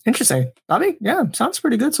monster. Interesting. Sounds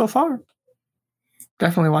pretty good so far.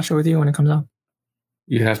 Definitely watch it with you when it comes out.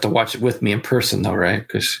 You have to watch it with me in person though, right?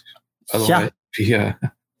 Because otherwise,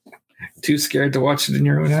 too scared to watch it in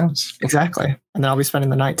your own house. Exactly. And then I'll be spending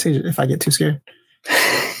the night too if I get too scared.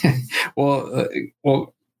 Well,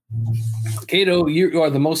 Kato, you are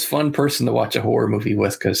the most fun person to watch a horror movie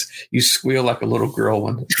with because you squeal like a little girl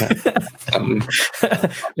when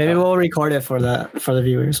maybe we'll record it for the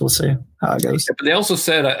viewers. We'll see how it goes. But they also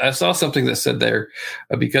said, I saw something that said there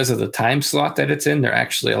because of the time slot that it's in, they're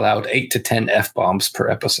actually allowed 8 to 10 F-bombs per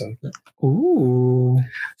episode. Ooh.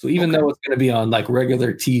 So even though it's going to be on like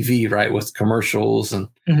regular TV, right, with commercials and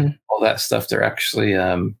all that stuff, they're actually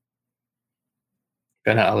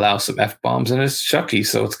going to allow some F-bombs, and it's Chucky,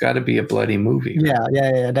 so it's got to be a bloody movie. Right?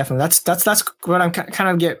 Yeah, definitely. That's what I'm kind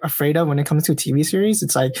of get afraid of when it comes to a TV series.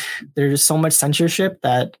 It's like there's so much censorship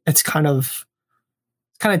that it's kind of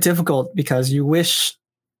difficult because you wish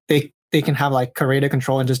they can have like creative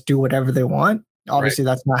control and just do whatever they want. Obviously,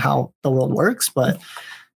 That's not how the world works, but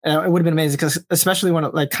it would have been amazing because especially when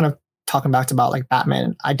like kind of talking back about like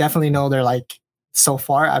Batman, I definitely know they're like so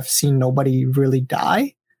far I've seen nobody really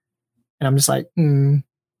die. And I'm just like,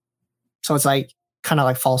 So it's like kind of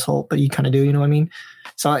like false hope, but you kind of do, you know what I mean?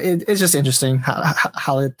 So it's just interesting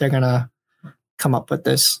how they're going to come up with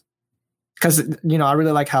this. Because, I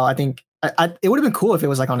really like how I think it would have been cool if it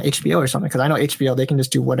was like on HBO or something. Because I know HBO, they can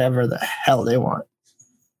just do whatever the hell they want.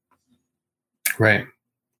 Right.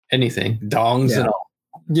 Anything. Dongs and all.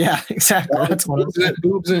 Yeah, exactly. That's one of the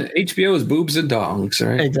boobs and HBO is boobs and dongs,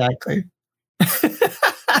 right? Exactly.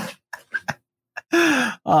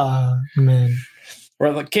 Oh man.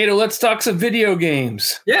 Well, Kato, let's talk some video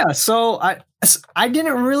games. Yeah, so I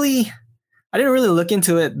didn't really look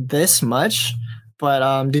into it this much,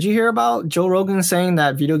 but did you hear about Joe Rogan saying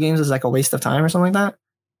that video games is like a waste of time or something like that?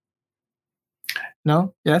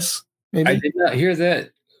 No? Yes? Maybe? I did not hear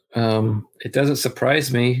that. It doesn't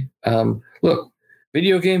surprise me. Look,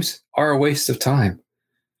 video games are a waste of time.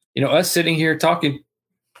 Us sitting here talking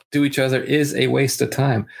to each other is a waste of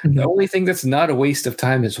time. Mm-hmm. The only thing that's not a waste of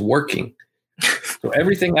time is working. So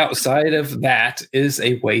everything outside of that is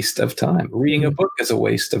a waste of time. Reading a book is a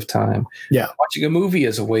waste of time. Yeah. Watching a movie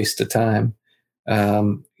is a waste of time.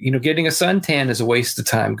 Getting a suntan is a waste of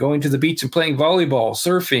time. Going to the beach and playing volleyball,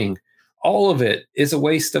 surfing, all of it is a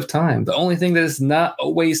waste of time. The only thing that is not a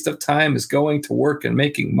waste of time is going to work and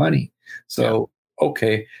making money. So,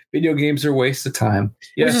 okay, video games are a waste of time.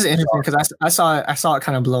 Yeah, which is interesting because I saw it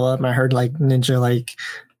kind of blow up, and I heard like Ninja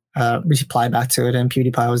reply back to it, and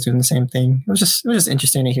PewDiePie was doing the same thing. It was just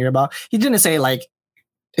interesting to hear about. He didn't say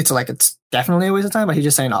it's definitely a waste of time, but he's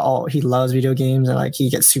just saying he loves video games and like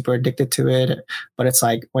he gets super addicted to it. But it's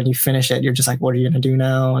like when you finish it, you're just like, what are you gonna do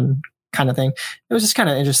now? And kind of thing. It was just kind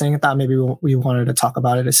of interesting. I thought maybe we wanted to talk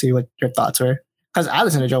about it to see what your thoughts were. Because I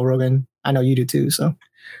listen to Joe Rogan. I know you do too. So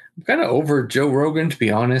I'm kind of over Joe Rogan, to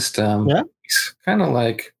be honest. He's kind of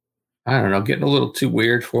like, I don't know, getting a little too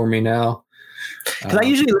weird for me now. Because I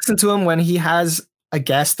usually listen to him when he has a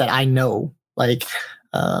guest that I know, like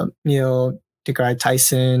DeGrasse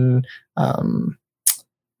Tyson,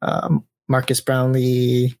 Marcus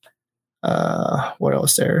Brownlee. What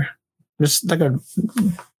else there? Just like a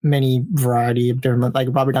many variety of different, like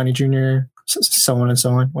Robert Downey Jr., so on and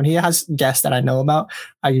so on. When he has guests that I know about,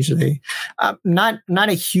 I usually not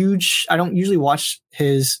a huge. I don't usually watch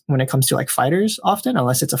his when it comes to like fighters often,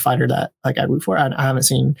 unless it's a fighter that like I root for. I haven't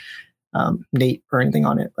seen Nate or anything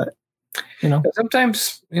on it, but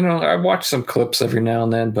sometimes I watch some clips every now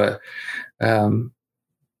and then, but I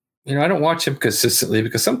don't watch him consistently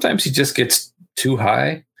because sometimes he just gets too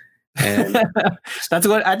high. And that's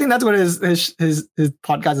what his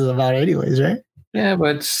podcast is about anyways, right? Yeah,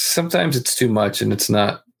 but sometimes it's too much and it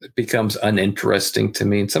becomes uninteresting to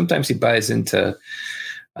me. And sometimes he buys into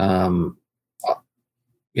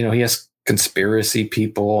he has conspiracy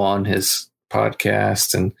people on his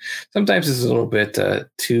podcast, and sometimes it's a little bit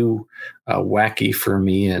too wacky for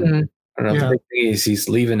me. And I don't know, the big thing is he's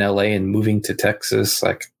leaving LA and moving to Texas.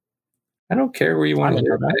 Like, I don't care where you want to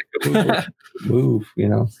live. Move,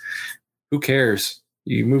 who cares?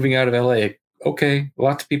 You're moving out of LA. Okay.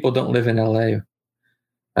 Lots of people don't live in LA.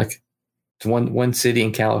 Like, it's one city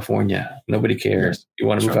in California. Nobody cares. You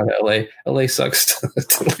want to move out of LA? LA sucks to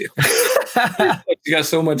live. You got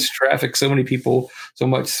so much traffic, so many people, so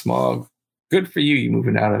much smog. Good for you. You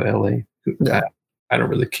moving out of LA. Yeah. I don't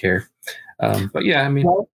really care. But yeah, I mean,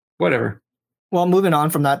 whatever. Well, moving on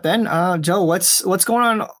from that then, Joe, what's going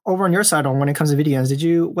on over on your side when it comes to video games?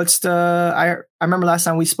 I remember last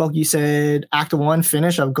time we spoke, you said Act 1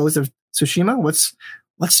 finish of Ghost of Tsushima.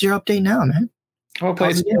 What's your update now, man? I'll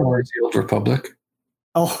play Star Wars: The Old Republic.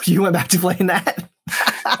 Oh, you went back to playing that?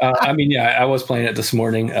 I was playing it this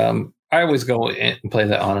morning. I always go in and play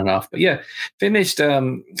that on and off. But yeah, finished.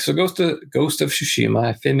 So Ghost of Tsushima,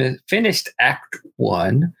 I finished Act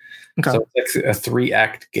 1. Okay. So it's like a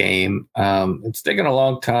 3-act game. It's taken a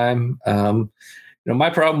long time. my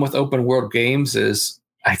problem with open world games is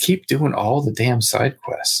I keep doing all the damn side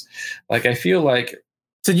quests. Like, I feel like.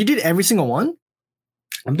 So you did every single one?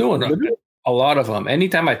 I'm doing a lot of them.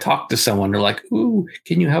 Anytime I talk to someone, they're like, "Ooh,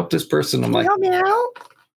 can you help this person?" I'm like, "Help me out."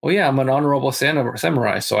 Well, yeah, I'm an honorable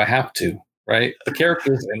samurai, so I have to, right? The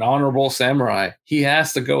character is an honorable samurai. He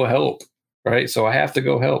has to go help, right? So I have to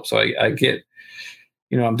go help. So I get,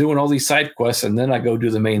 I'm doing all these side quests, and then I go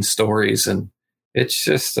do the main stories, and it's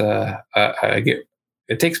just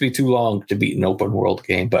it takes me too long to beat an open world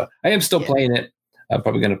game, but I am still playing it. I'm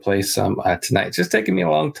probably going to play some tonight. It's just taking me a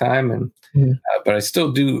long time, and but I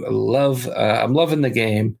still do love. I'm loving the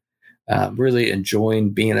game. Really enjoying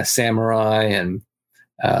being a samurai, and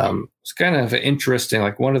it's kind of interesting.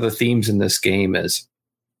 Like, one of the themes in this game is,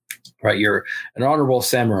 right, you're an honorable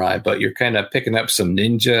samurai, but you're kind of picking up some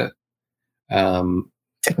ninja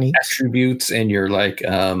techniques, attributes, and you're like,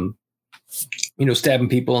 stabbing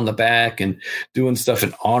people in the back and doing stuff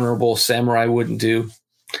an honorable samurai wouldn't do.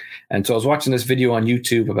 And so I was watching this video on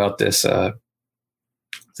YouTube about this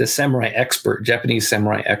samurai expert, Japanese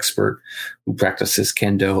samurai expert who practices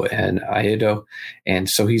kendo and aikido. And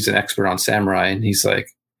so he's an expert on samurai, and he's like,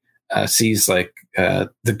 sees like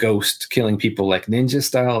the ghost killing people like ninja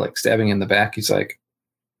style, like stabbing in the back. He's like,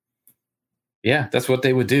 yeah, that's what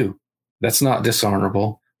they would do. That's not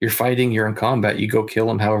dishonorable. You're fighting, you're in combat, you go kill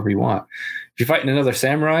them however you want. If you're fighting another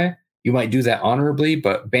samurai, you might do that honorably,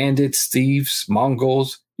 but bandits, thieves,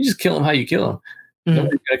 Mongols, you just kill them how you kill them.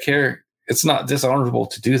 Nobody's gonna care. It's not dishonorable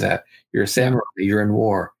to do that. You're a samurai, you're in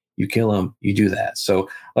war, you kill them, you do that. So,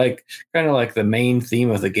 like, kind of like the main theme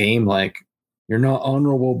of the game, like, you're not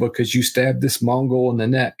honorable because you stabbed this Mongol in the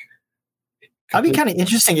neck. That'd be kind of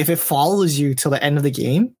interesting if it follows you till the end of the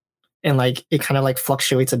game, and like it kind of like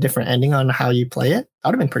fluctuates a different ending on how you play it. That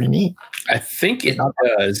would have been pretty neat. I think it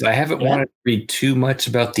does. I haven't wanted to read too much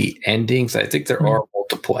about the endings. I think there are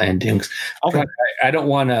multiple endings. Okay. I don't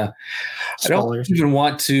want to. I don't even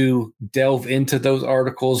want to delve into those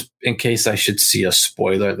articles in case I should see a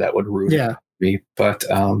spoiler that would ruin it for me. But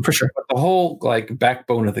for sure, but the whole like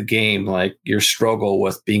backbone of the game, like your struggle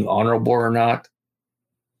with being honorable or not,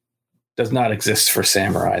 does not exist for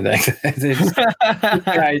samurai.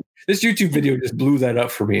 This YouTube video just blew that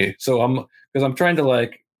up for me. So I'm trying to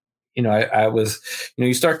like, I was,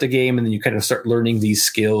 you start the game and then you kind of start learning these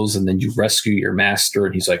skills, and then you rescue your master,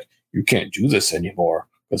 and he's like, you can't do this anymore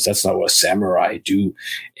because that's not what samurai do.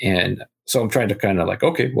 And so I'm trying to kind of like,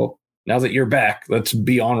 okay, well, now that you're back, let's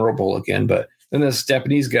be honorable again. But then this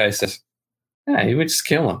Japanese guy says, you would just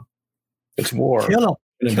kill him. It's war. Kill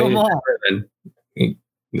him. Kill him all. And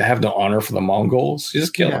have no honor for the Mongols. You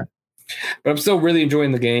just kill him. But I'm still really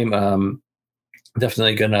enjoying the game.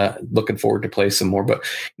 Definitely looking forward to play some more. But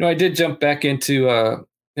I did jump back into.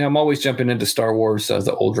 I'm always jumping into Star Wars: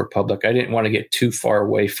 The Old Republic. I didn't want to get too far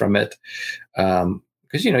away from it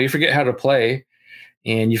because you forget how to play,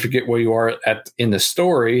 and you forget where you are in the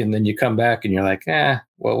story, and then you come back and you're like,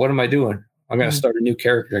 well, what am I doing? I'm going to start a new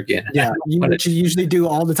character again. Yeah, which you usually do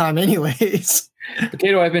all the time, anyways.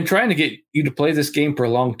 Potato, I've been trying to get you to play this game for a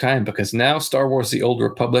long time because now Star Wars: The Old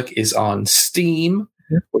Republic is on Steam,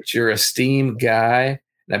 which you're a Steam guy.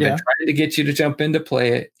 And I've been trying to get you to jump in to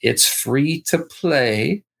play it. It's free to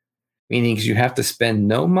play, meaning you have to spend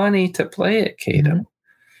no money to play it, Kato.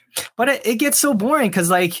 Mm-hmm. But it gets so boring because,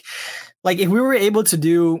 like if we were able to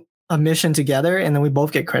do a mission together and then we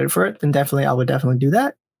both get credit for it, then I would definitely do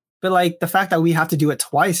that. But like the fact that we have to do it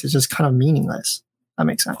twice is just kind of meaningless. That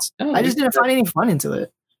makes sense. Oh, I just didn't find any fun into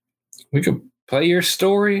it. We could play your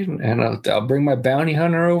story, and I'll bring my bounty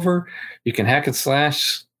hunter over. You can hack and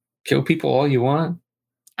slash, kill people all you want.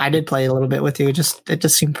 I did play a little bit with you. It just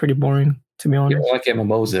seemed pretty boring, to be honest. You don't like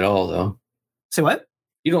MMOs at all, though. Say what?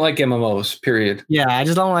 You don't like MMOs, period. Yeah, I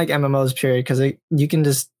just don't like MMOs, period, because you can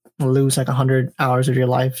just lose like 100 hours of your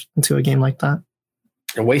life into a game like that.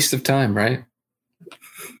 A waste of time, right?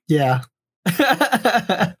 Yeah.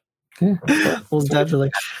 Well, definitely.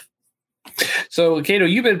 So, Kato,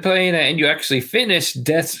 you've been playing and you actually finished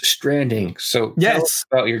Death Stranding. So, tell us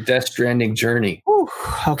about your Death Stranding journey. Whew.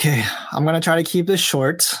 Okay, I'm going to try to keep this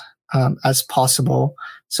short as possible.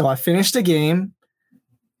 So, I finished the game.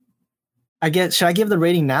 Should I give the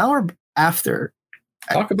rating now or after?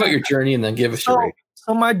 Talk about your journey and then give us your rating.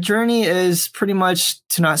 So, my journey is pretty much,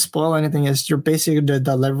 to not spoil anything, is you're basically the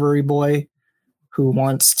delivery boy who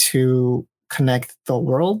wants to connect the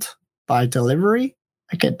world by delivery.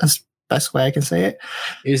 That's the best way I can say it.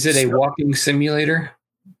 Is it a walking simulator?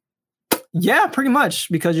 Yeah, pretty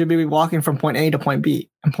much, because you'll be walking from point A to point B,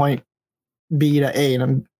 and point B to A,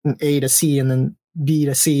 and then A to C, and then B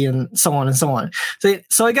to C, and so on and so on.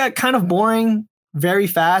 So it got kind of boring very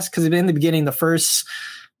fast because in the beginning, the first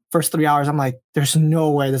 3 hours, I'm like, there's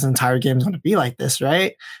no way this entire game is going to be like this,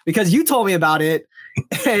 right? Because you told me about it,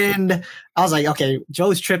 and I was like, okay,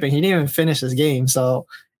 Joe's tripping. He didn't even finish his game. So,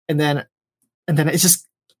 and then it's just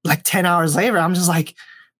like 10 hours later, I'm just like,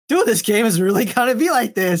 dude, this game is really going to be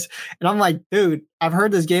like this. And I'm like, dude, I've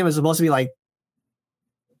heard this game is supposed to be like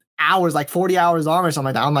hours, like 40 hours on or something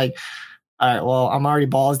like that. I'm like, all right, well, I'm already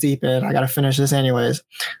balls deep in. I got to finish this anyways.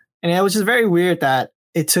 And it was just very weird that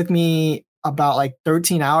it took me about like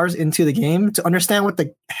 13 hours into the game to understand what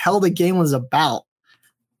the hell the game was about.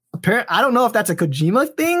 I don't know if that's a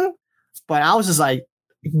Kojima thing, but I was just like,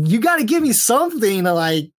 you got to give me something to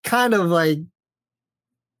like kind of like,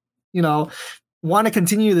 you know, want to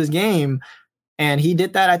continue this game. And he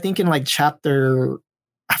did that, I think, in like chapter,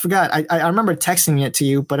 I forgot. I remember texting it to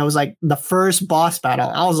you, but it was like the first boss battle.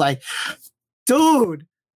 I was like, dude,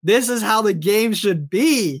 this is how the game should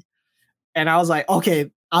be. And I was like,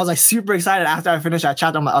 okay. I was like super excited after I finished that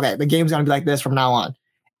chapter. I'm like, okay, the game's going to be like this from now on.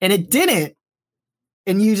 And it didn't.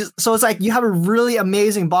 And so it's like you have a really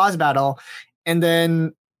amazing boss battle. And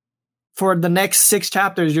then for the next 6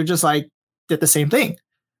 chapters, you're just like, did the same thing.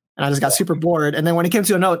 And I just got super bored. And then when it came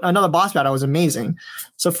to another boss battle, it was amazing.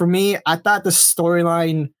 So for me, I thought the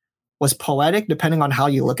storyline was poetic, depending on how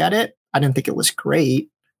you look at it. I didn't think it was great.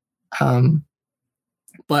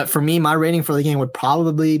 But for me, my rating for the game would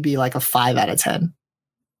probably be like a 5 out of 10.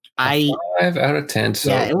 5 out of 10. So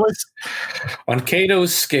yeah, it was on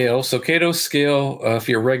Kato's scale. So Kato's scale, if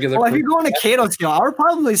you're regular. Well, if you're going to Kato's scale, I would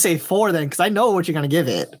probably say 4 then, because I know what you're going to give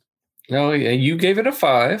it. No, you gave it a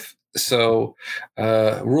 5. So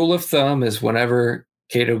rule of thumb is whenever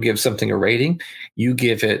Kato gives something a rating, you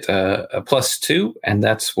give it a +2, and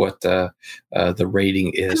that's what the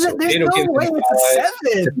rating is. So there's Kato no way it's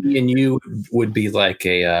a 7. And you would be like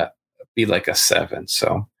a 7.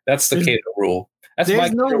 So that's the Kato rule.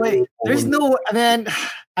 There's no way. There's no. Man,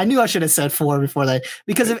 I knew I should have said 4 before that,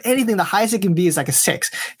 because if anything, the highest it can be is like a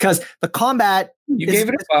 6. Because the combat, you gave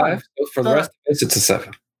it a 5. So for the rest of this, it's a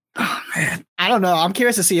 7. Oh man, I don't know. I'm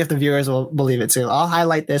curious to see if the viewers will believe it too. I'll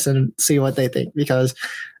highlight this and see what they think, because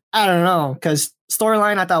I don't know. Because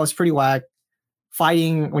storyline, I thought was pretty whack.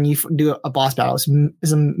 Fighting when you do a boss battle is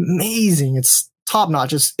amazing. It's top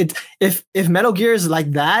notch. If Metal Gear is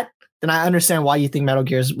like that, then I understand why you think Metal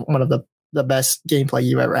Gear is one of the best gameplay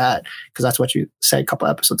you've ever had, because that's what you said a couple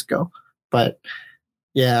episodes ago. But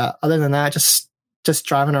yeah, other than that, just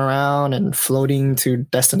driving around and floating to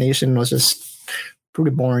destination was just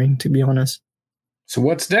pretty boring, to be honest. So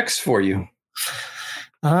what's next for you?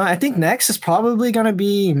 I think next is probably going to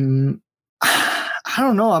be, I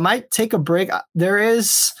don't know. I might take a break. I've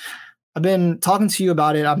been talking to you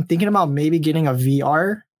about it. I'm thinking about maybe getting a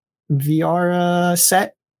VR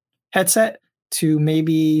headset to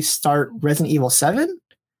maybe start Resident Evil 7.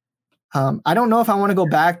 I don't know if I want to go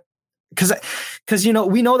back because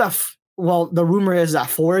we know that the rumor is that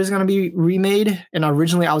 4 is going to be remade, and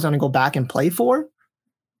originally I was going to go back and play 4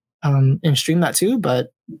 and stream that too,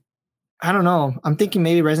 but I don't know. I'm thinking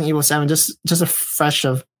maybe Resident Evil 7, just a fresh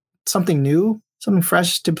of something new, something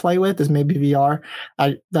fresh to play with is maybe VR.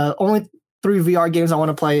 The only 3 VR games I want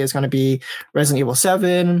to play is going to be Resident Evil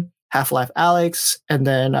 7, Half-Life Alyx, and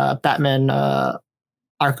then Batman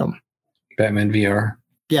Arkham. Batman VR.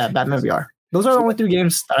 Yeah, Batman VR. Those are the only 3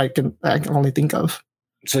 games that I can only think of.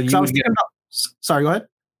 So sorry, go ahead.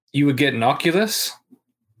 You would get an Oculus?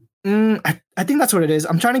 I think that's what it is.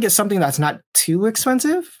 I'm trying to get something that's not too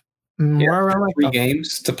expensive. More around like 3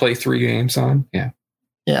 games to play 3 games on. Yeah.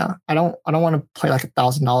 Yeah. I don't want to play like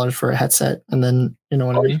 $1,000 for a headset, and then you know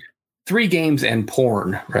what I mean? 3 games and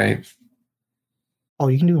porn, right? Oh,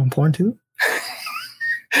 you can do it on porn too?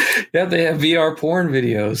 Yeah, they have VR porn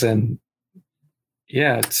videos, and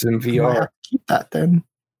yeah, it's in VR. I have to keep that then.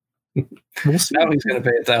 We'll see. Now he's going to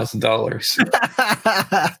pay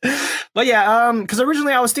 $1,000. But yeah, because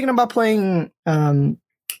originally I was thinking about playing Zero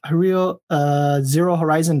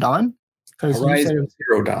Horizon Dawn. Horizon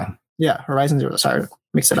Zero Dawn. Yeah, Horizon Zero. Sorry,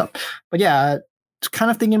 mix it up. But yeah, kind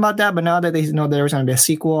of thinking about that. But now that they know there was going to be a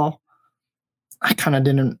sequel, I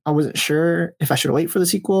wasn't sure if I should wait for the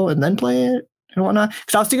sequel and then play it and whatnot.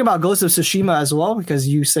 Because I was thinking about Ghost of Tsushima as well, because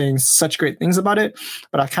you saying such great things about it.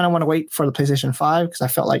 But I kind of want to wait for the PlayStation 5, because I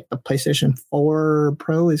felt like the PlayStation 4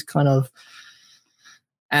 Pro is kind of,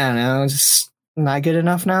 I don't know, just not good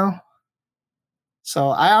enough now. So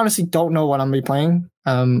I honestly don't know what I'm going to be playing.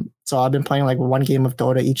 So I've been playing like 1 game of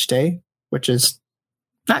Dota each day, which is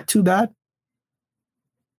not too bad.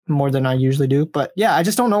 More than I usually do. But yeah, I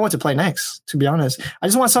just don't know what to play next, to be honest. I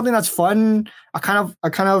just want something that's fun. I kind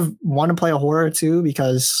of want to play a horror too,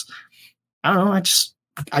 because I don't know,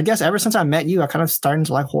 I guess ever since I met you, I kind of started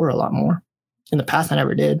to like horror a lot more. In the past, I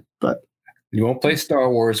never did, but you won't play Star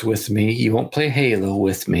Wars with me. You won't play Halo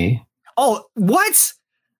with me. Oh, what?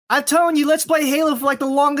 I'm telling you, let's play Halo for like the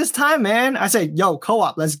longest time, man. I said, yo,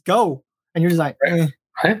 co-op, let's go. And you're just like,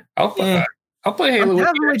 Right? I'll play Halo with you.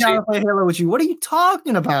 I'm definitely down to play Halo with you. What are you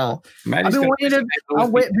talking about? I've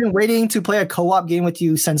been waiting to play a co-op game with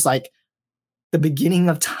you since like the beginning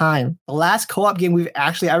of time. The last co-op game we've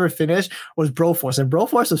actually ever finished was Broforce, and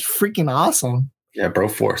Broforce was freaking awesome. Yeah,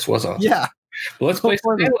 Broforce was awesome. Yeah. Well, let's play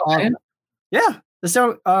Halo, man. Yeah.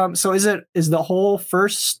 So is the whole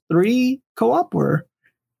first 3 co-op, or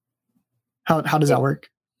how does that work?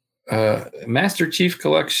 Master Chief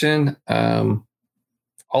Collection,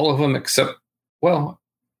 all of them except, well,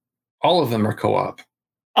 all of them are co-op.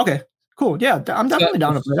 Okay, cool. Yeah, I'm definitely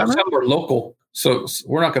down to play that. Some are local, so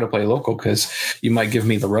we're not going to play local because you might give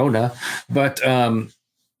me the Rona. But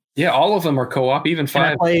yeah, all of them are co-op. Even 5.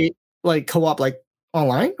 Can I play like co-op like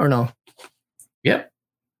online or no? Yep.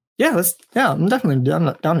 Yeah, I'm definitely down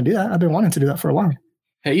to do that. I've been wanting to do that for a while.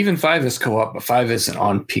 Hey, even 5 is co-op, but 5 isn't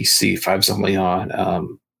on PC. 5's only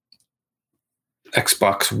on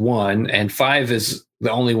Xbox One, and 5 is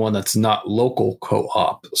the only one that's not local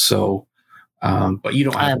co-op. So, but you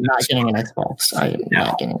don't. I am not getting an Xbox. I am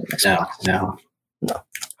not getting an Xbox. No.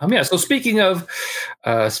 Yeah. So speaking of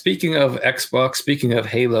Xbox, speaking of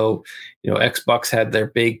Halo, Xbox had their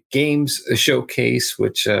big games showcase,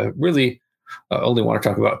 which really only want to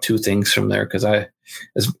talk about 2 things from there because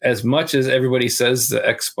as much as everybody says the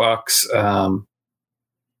Xbox,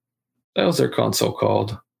 what was their console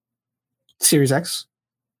called? Series X.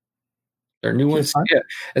 Their new ones. Yeah.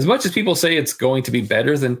 As much as people say it's going to be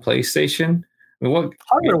better than PlayStation, I mean,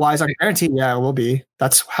 hardware-wise, I guarantee, it will be.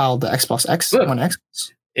 That's how the Xbox One X.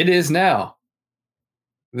 It is now.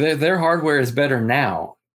 Their hardware is better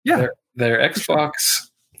now. Yeah. Their Xbox,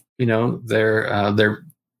 their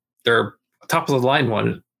top of the line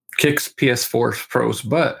one kicks PS4 Pro's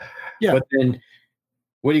butt. Yeah. But then,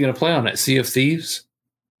 what are you going to play on it? Sea of Thieves?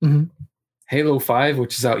 Mm-hmm. Halo 5,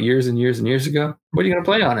 which is out years and years and years ago. What are you going to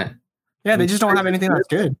play on it? Yeah, they just don't have anything that's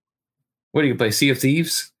good. What are you going to play? Sea of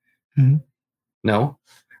Thieves? Mm-hmm. No.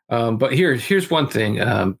 But here's one thing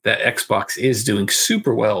that Xbox is doing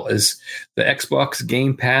super well is the Xbox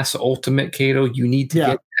Game Pass Ultimate, Cato. You need to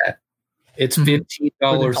get that. It's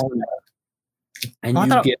 $15. And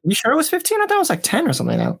you sure it was 15? I thought it was like 10 or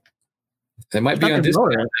something now. It might be on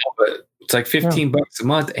discount now, but it's like $15 a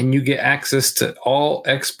month, and you get access to all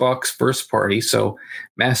Xbox first party. So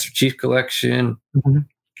Master Chief Collection,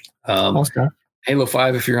 Halo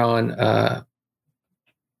 5 if you're on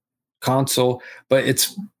console, but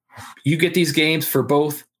you get these games for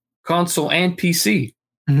both console and PC.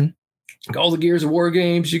 Mm-hmm. All the Gears of War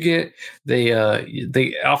games you get, they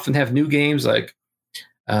often have new games like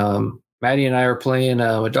Maddie and I are playing,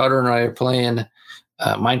 my daughter and I are playing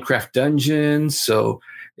Minecraft Dungeons. So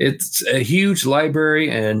it's a huge library,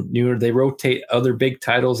 and they rotate other big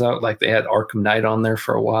titles out. Like they had Arkham Knight on there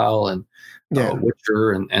for a while, and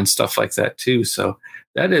Witcher and stuff like that too. So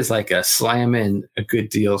that is like a slam in a good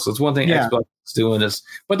deal. So it's one thing Xbox is doing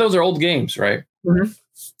but those are old games, right? Mm-hmm.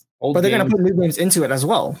 But they're going to put new games into it as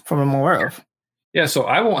well, from what I'm aware of. Yeah, so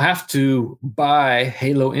I won't have to buy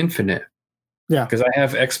Halo Infinite. Yeah, because I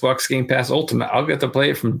have Xbox Game Pass Ultimate. I'll get to play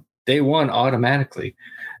it from day one automatically.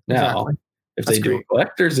 Now, if they do a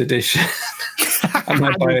collector's edition, I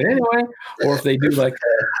might buy it anyway. Or if they do like,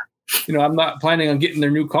 I'm not planning on getting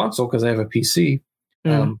their new console because I have a PC.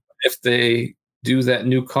 If they do that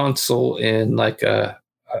new console in like a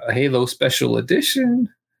Halo special edition,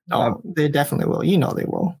 they definitely will. They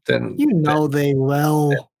will. Then they will.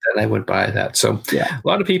 Then I would buy that. So a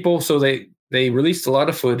lot of people. So they released a lot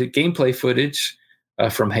of gameplay footage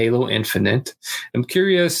from Halo Infinite. I'm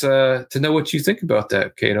curious to know what you think about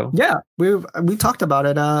that, Cato. Yeah, we talked about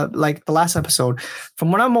it like the last episode.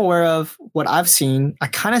 From what I'm aware of, what I've seen, I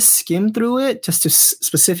kind of skimmed through it just to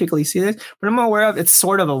specifically see this. But I'm aware of it's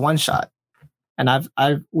sort of a one shot, and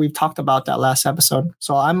we've talked about that last episode.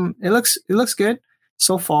 So it looks good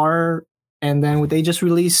so far. And then they just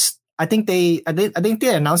released. I think they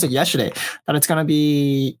announced it yesterday that it's gonna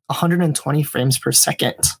be 120 frames per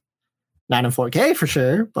second, not in 4K for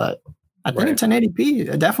sure, but I think in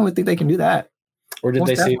 1080p. I definitely think they can do that. Or did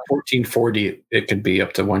they say 1440? It could be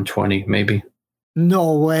up to 120, maybe.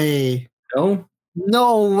 No way.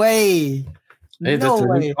 No way. Hey, that's a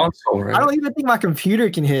new console, right? I don't even think my computer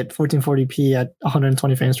can hit 1440p at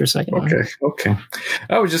 120 frames per second. Okay.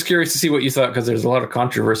 I was just curious to see what you thought because there's a lot of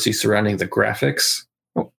controversy surrounding the graphics.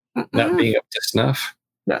 Not being up to snuff.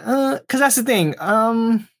 Because that's the thing.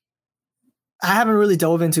 haven't really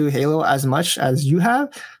dove into Halo as much as you have.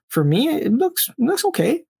 For me, it looks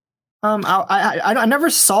okay. I never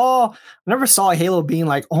saw Halo being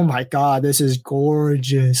like, oh my god, this is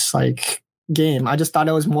gorgeous like game. I just thought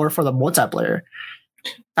it was more for the multiplayer.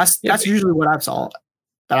 That's usually what I've saw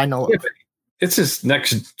that I know of. It's just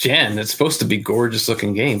next gen. It's supposed to be gorgeous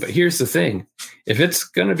looking game, but here's the thing: if it's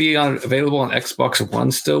going to be available on Xbox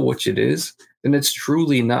One still, which it is, then it's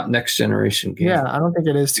truly not next generation game. Yeah, I don't think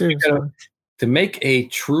it is too. To make a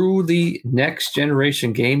truly next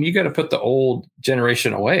generation game, you got to put the old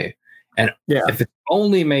generation away. And if it's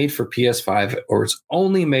only made for PS5 or it's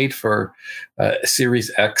only made for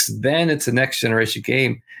Series X, then it's a next generation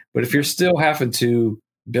game. But if you're still having to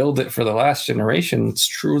build it for the last generation, it's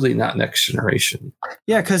truly not next generation.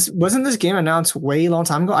 Yeah, because wasn't this game announced way long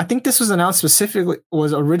time ago? I think this was announced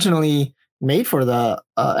was originally made for the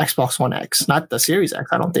Xbox One X, not the Series X.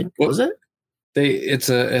 I don't think was it. It's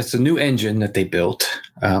a new engine that they built.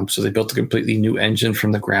 So they built a completely new engine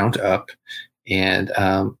from the ground up. And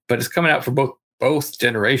but it's coming out for both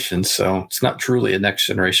generations, so it's not truly a next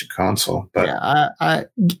generation console. But yeah, I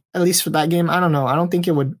at least for that game, I don't know. I don't think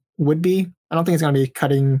it would be. I don't think it's going to be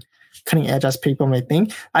cutting edge as people may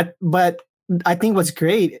think. But I think what's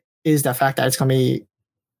great is the fact that it's going to be,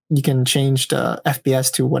 you can change the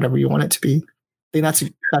FPS to whatever you want it to be. I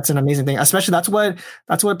think that's an amazing thing. Especially that's what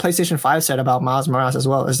PlayStation 5 said about Miles Morales as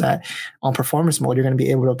well, is that on performance mode you're going to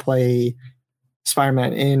be able to play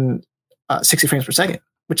Spider-Man in 60 frames per second,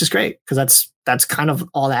 which is great because that's kind of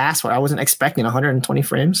all I asked for. I wasn't expecting 120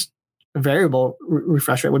 frames. A variable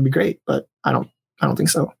refresh rate would be great, but I don't think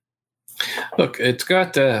so. Look, it's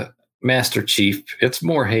got Master Chief. It's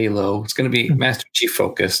more Halo. It's going to be Master Chief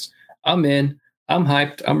focused. I'm in. I'm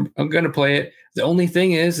hyped. I'm going to play it. The only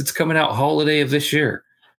thing is, it's coming out holiday of this year.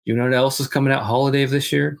 You know what else is coming out holiday of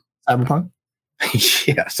this year? Cyberpunk.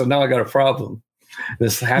 Yeah. So now I got a problem.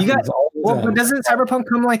 This happens all the time. But doesn't Cyberpunk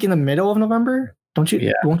come like in the middle of November? Don't you?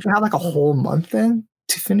 Yeah. Won't you have like a whole month then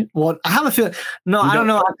to finish? Well, I have a feeling. No, I don't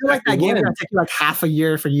know. I feel like that game is going to take you like half a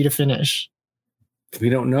year for you to finish. We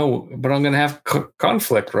don't know, but I'm going to have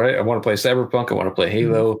conflict, right? I want to play Cyberpunk. I want to play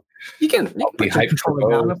Halo. You can be hyped for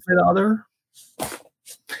both. Play the other.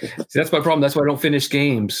 See, that's my problem. That's why I don't finish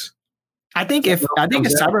games. I think if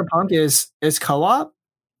Cyberpunk is co-op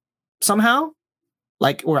somehow,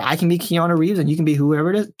 like where I can be Keanu Reeves and you can be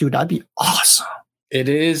whoever it is, dude, that'd be awesome. It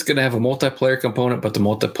is going to have a multiplayer component, but the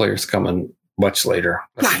multiplayer is coming much later.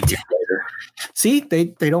 See, they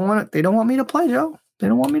don't want me to play, Joe. They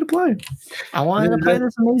don't want me to play. I wanted to play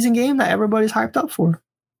this amazing game that everybody's hyped up for.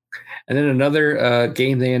 And then another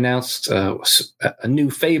game they announced, a new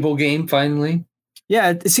Fable game finally.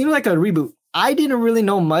 Yeah, it seemed like a reboot. I didn't really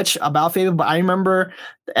know much about Fable, but I remember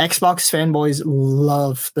the Xbox fanboys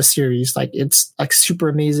love the series. Like, it's like super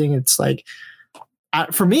amazing. It's like,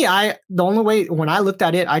 for me, the only way when I looked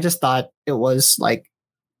at it, I just thought it was like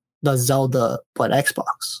the Zelda, but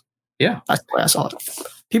Xbox. Yeah. That's the way I saw it.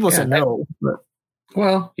 People said no.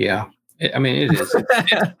 Well, yeah. I mean, it is.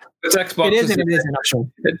 It's Xbox. It is and it isn't, actually.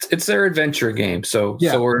 It's their adventure game. So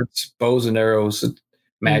swords, bows and arrows,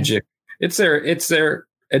 magic. It's their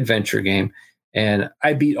adventure game. And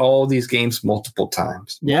I beat all these games multiple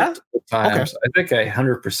times. Yeah? Okay. I think I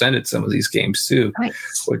 100%ed some of these games too,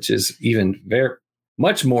 which is even very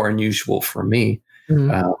much more unusual for me.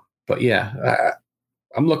 Mm-hmm. But yeah,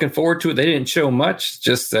 I'm looking forward to it. They didn't show much,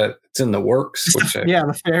 just that it's in the works. Which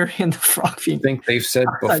the fairy and the frog. I think they've said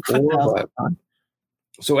before.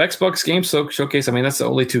 So Xbox Game Showcase, I mean, that's the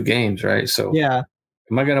only two games, right? So yeah,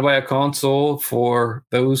 am I going to buy a console for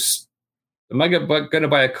those? Am I going to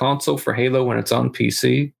buy a console for Halo when it's on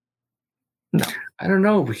PC? No. I don't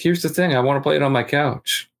know. Here's the thing. I want to play it on my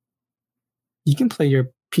couch. You can play your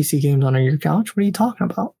PC games on your couch. What are you talking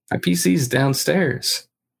about? My PC's downstairs.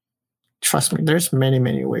 Trust me, there's many,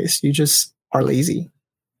 many ways. You just are lazy.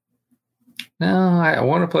 No, I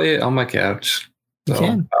want to play it on my couch. So you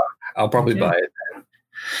can. I'll probably buy it then.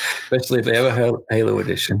 Especially if they have a Halo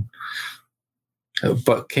edition.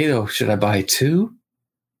 But Kato, should I buy two?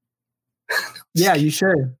 Yeah, you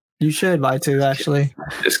should. You should buy two, actually.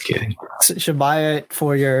 Just kidding. You should buy it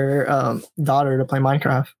for your daughter to play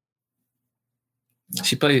Minecraft.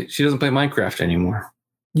 She doesn't play Minecraft anymore.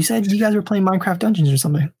 You said you guys were playing Minecraft Dungeons or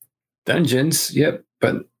something. Dungeons, yep.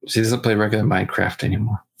 But she doesn't play regular Minecraft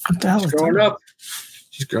anymore. What the hell She's growing up.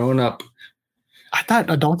 She's growing up. I thought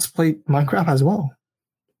adults play Minecraft as well.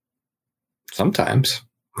 Sometimes.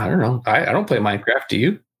 I don't know. I don't play Minecraft. Do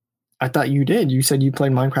you? I thought you did. You said you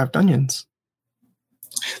played Minecraft Dungeons.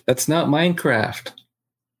 That's not Minecraft.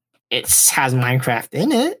 It has Minecraft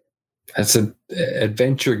in it. That's an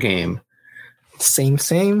adventure game.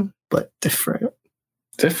 Same. but different.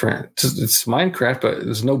 It's Minecraft, but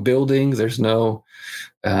there's no buildings. There's no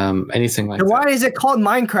anything like that. Why is it called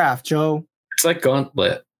Minecraft, Joe? It's like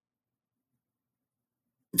Gauntlet.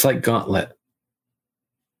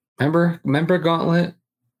 Remember Gauntlet?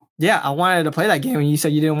 Yeah, I wanted to play that game, and you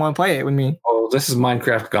said you didn't want to play it with me. Oh, this is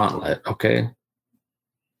Minecraft Gauntlet, okay?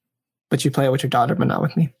 But you play it with your daughter, but not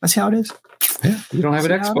with me. That's how it is. Yeah, you don't have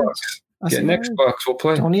an Xbox. Get an Xbox, we'll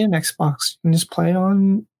play. Don't need an Xbox. You can just play it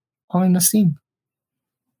on the Steam.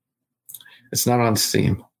 It's not on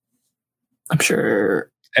Steam. I'm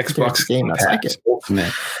sure Xbox game that's like it.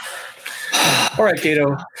 Ultimate. All right,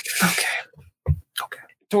 Gato. Okay.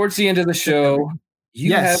 Towards the end of the show,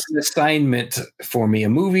 you have an assignment for me, a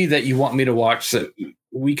movie that you want me to watch that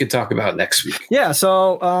we could talk about next week. Yeah,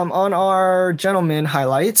 so on our Gentleman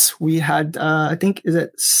highlights, we had, I think, is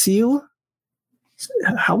it Seal?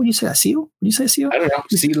 How would you say that? Seal? Would you say Seal? I don't know.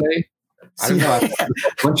 Sealay? I don't know. I've heard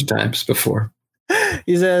it a bunch of times before.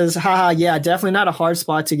 He says, haha, yeah, definitely not a hard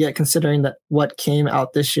spot to get considering that what came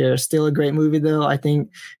out this year. Still a great movie, though. I think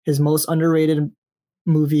his most underrated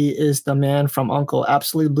movie is The Man from U.N.C.L.E.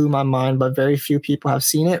 Absolutely blew my mind, but very few people have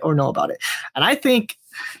seen it or know about it. And I think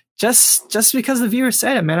just because the viewers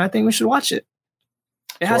said it, man, I think we should watch it.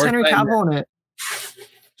 It has Henry Cavill in it.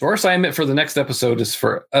 So our assignment for the next episode is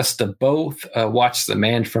for us to both watch The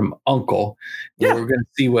Man from U.N.C.L.E. Yeah. We're going to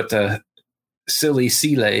see what the silly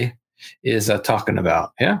Sealay is talking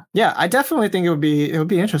about. Yeah, I definitely think it would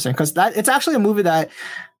be interesting because it's actually a movie that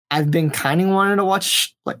I've been kind of wanting to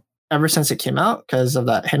watch like ever since it came out because of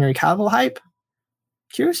that Henry Cavill hype.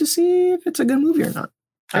 Curious to see if it's a good movie or not.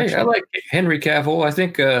 Hey, I like Henry Cavill. I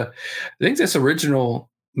think this original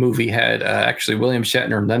movie had actually William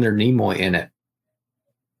Shatner and Leonard Nimoy in it.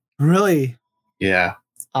 Really? Yeah.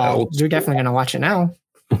 You're definitely gonna watch it now.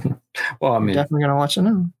 Well, I mean, definitely gonna watch it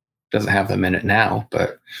now. Doesn't have them in it now,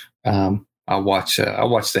 but I'll watch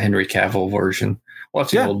the Henry Cavill version.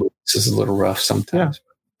 Watching old movies is a little rough sometimes.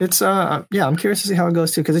 Yeah. It's I'm curious to see how it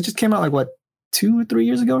goes too because it just came out like what 2 or 3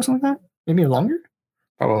 years ago or something like that. Maybe longer.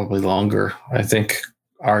 Probably longer. I think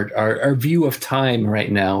our view of time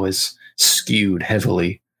right now is skewed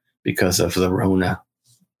heavily because of the Rona.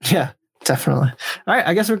 Yeah, definitely. All right,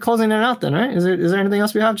 I guess we're closing it out then, right? Is there anything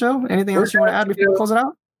else we have, Joe? Anything else you want to add before we close it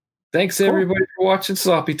out? Thanks everybody for watching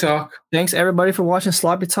Sloppy Talk. Thanks everybody for watching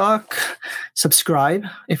Sloppy Talk. Subscribe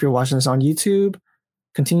if you're watching this on YouTube.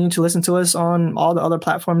 Continue to listen to us on all the other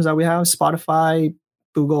platforms that we have: Spotify,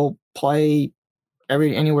 Google Play,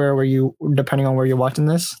 anywhere where depending on where you're watching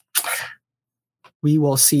this. We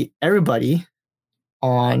will see everybody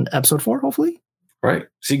on episode 4, hopefully. Right.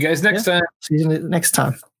 See you guys next time. See you next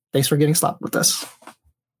time. Thanks for getting sloppy with us.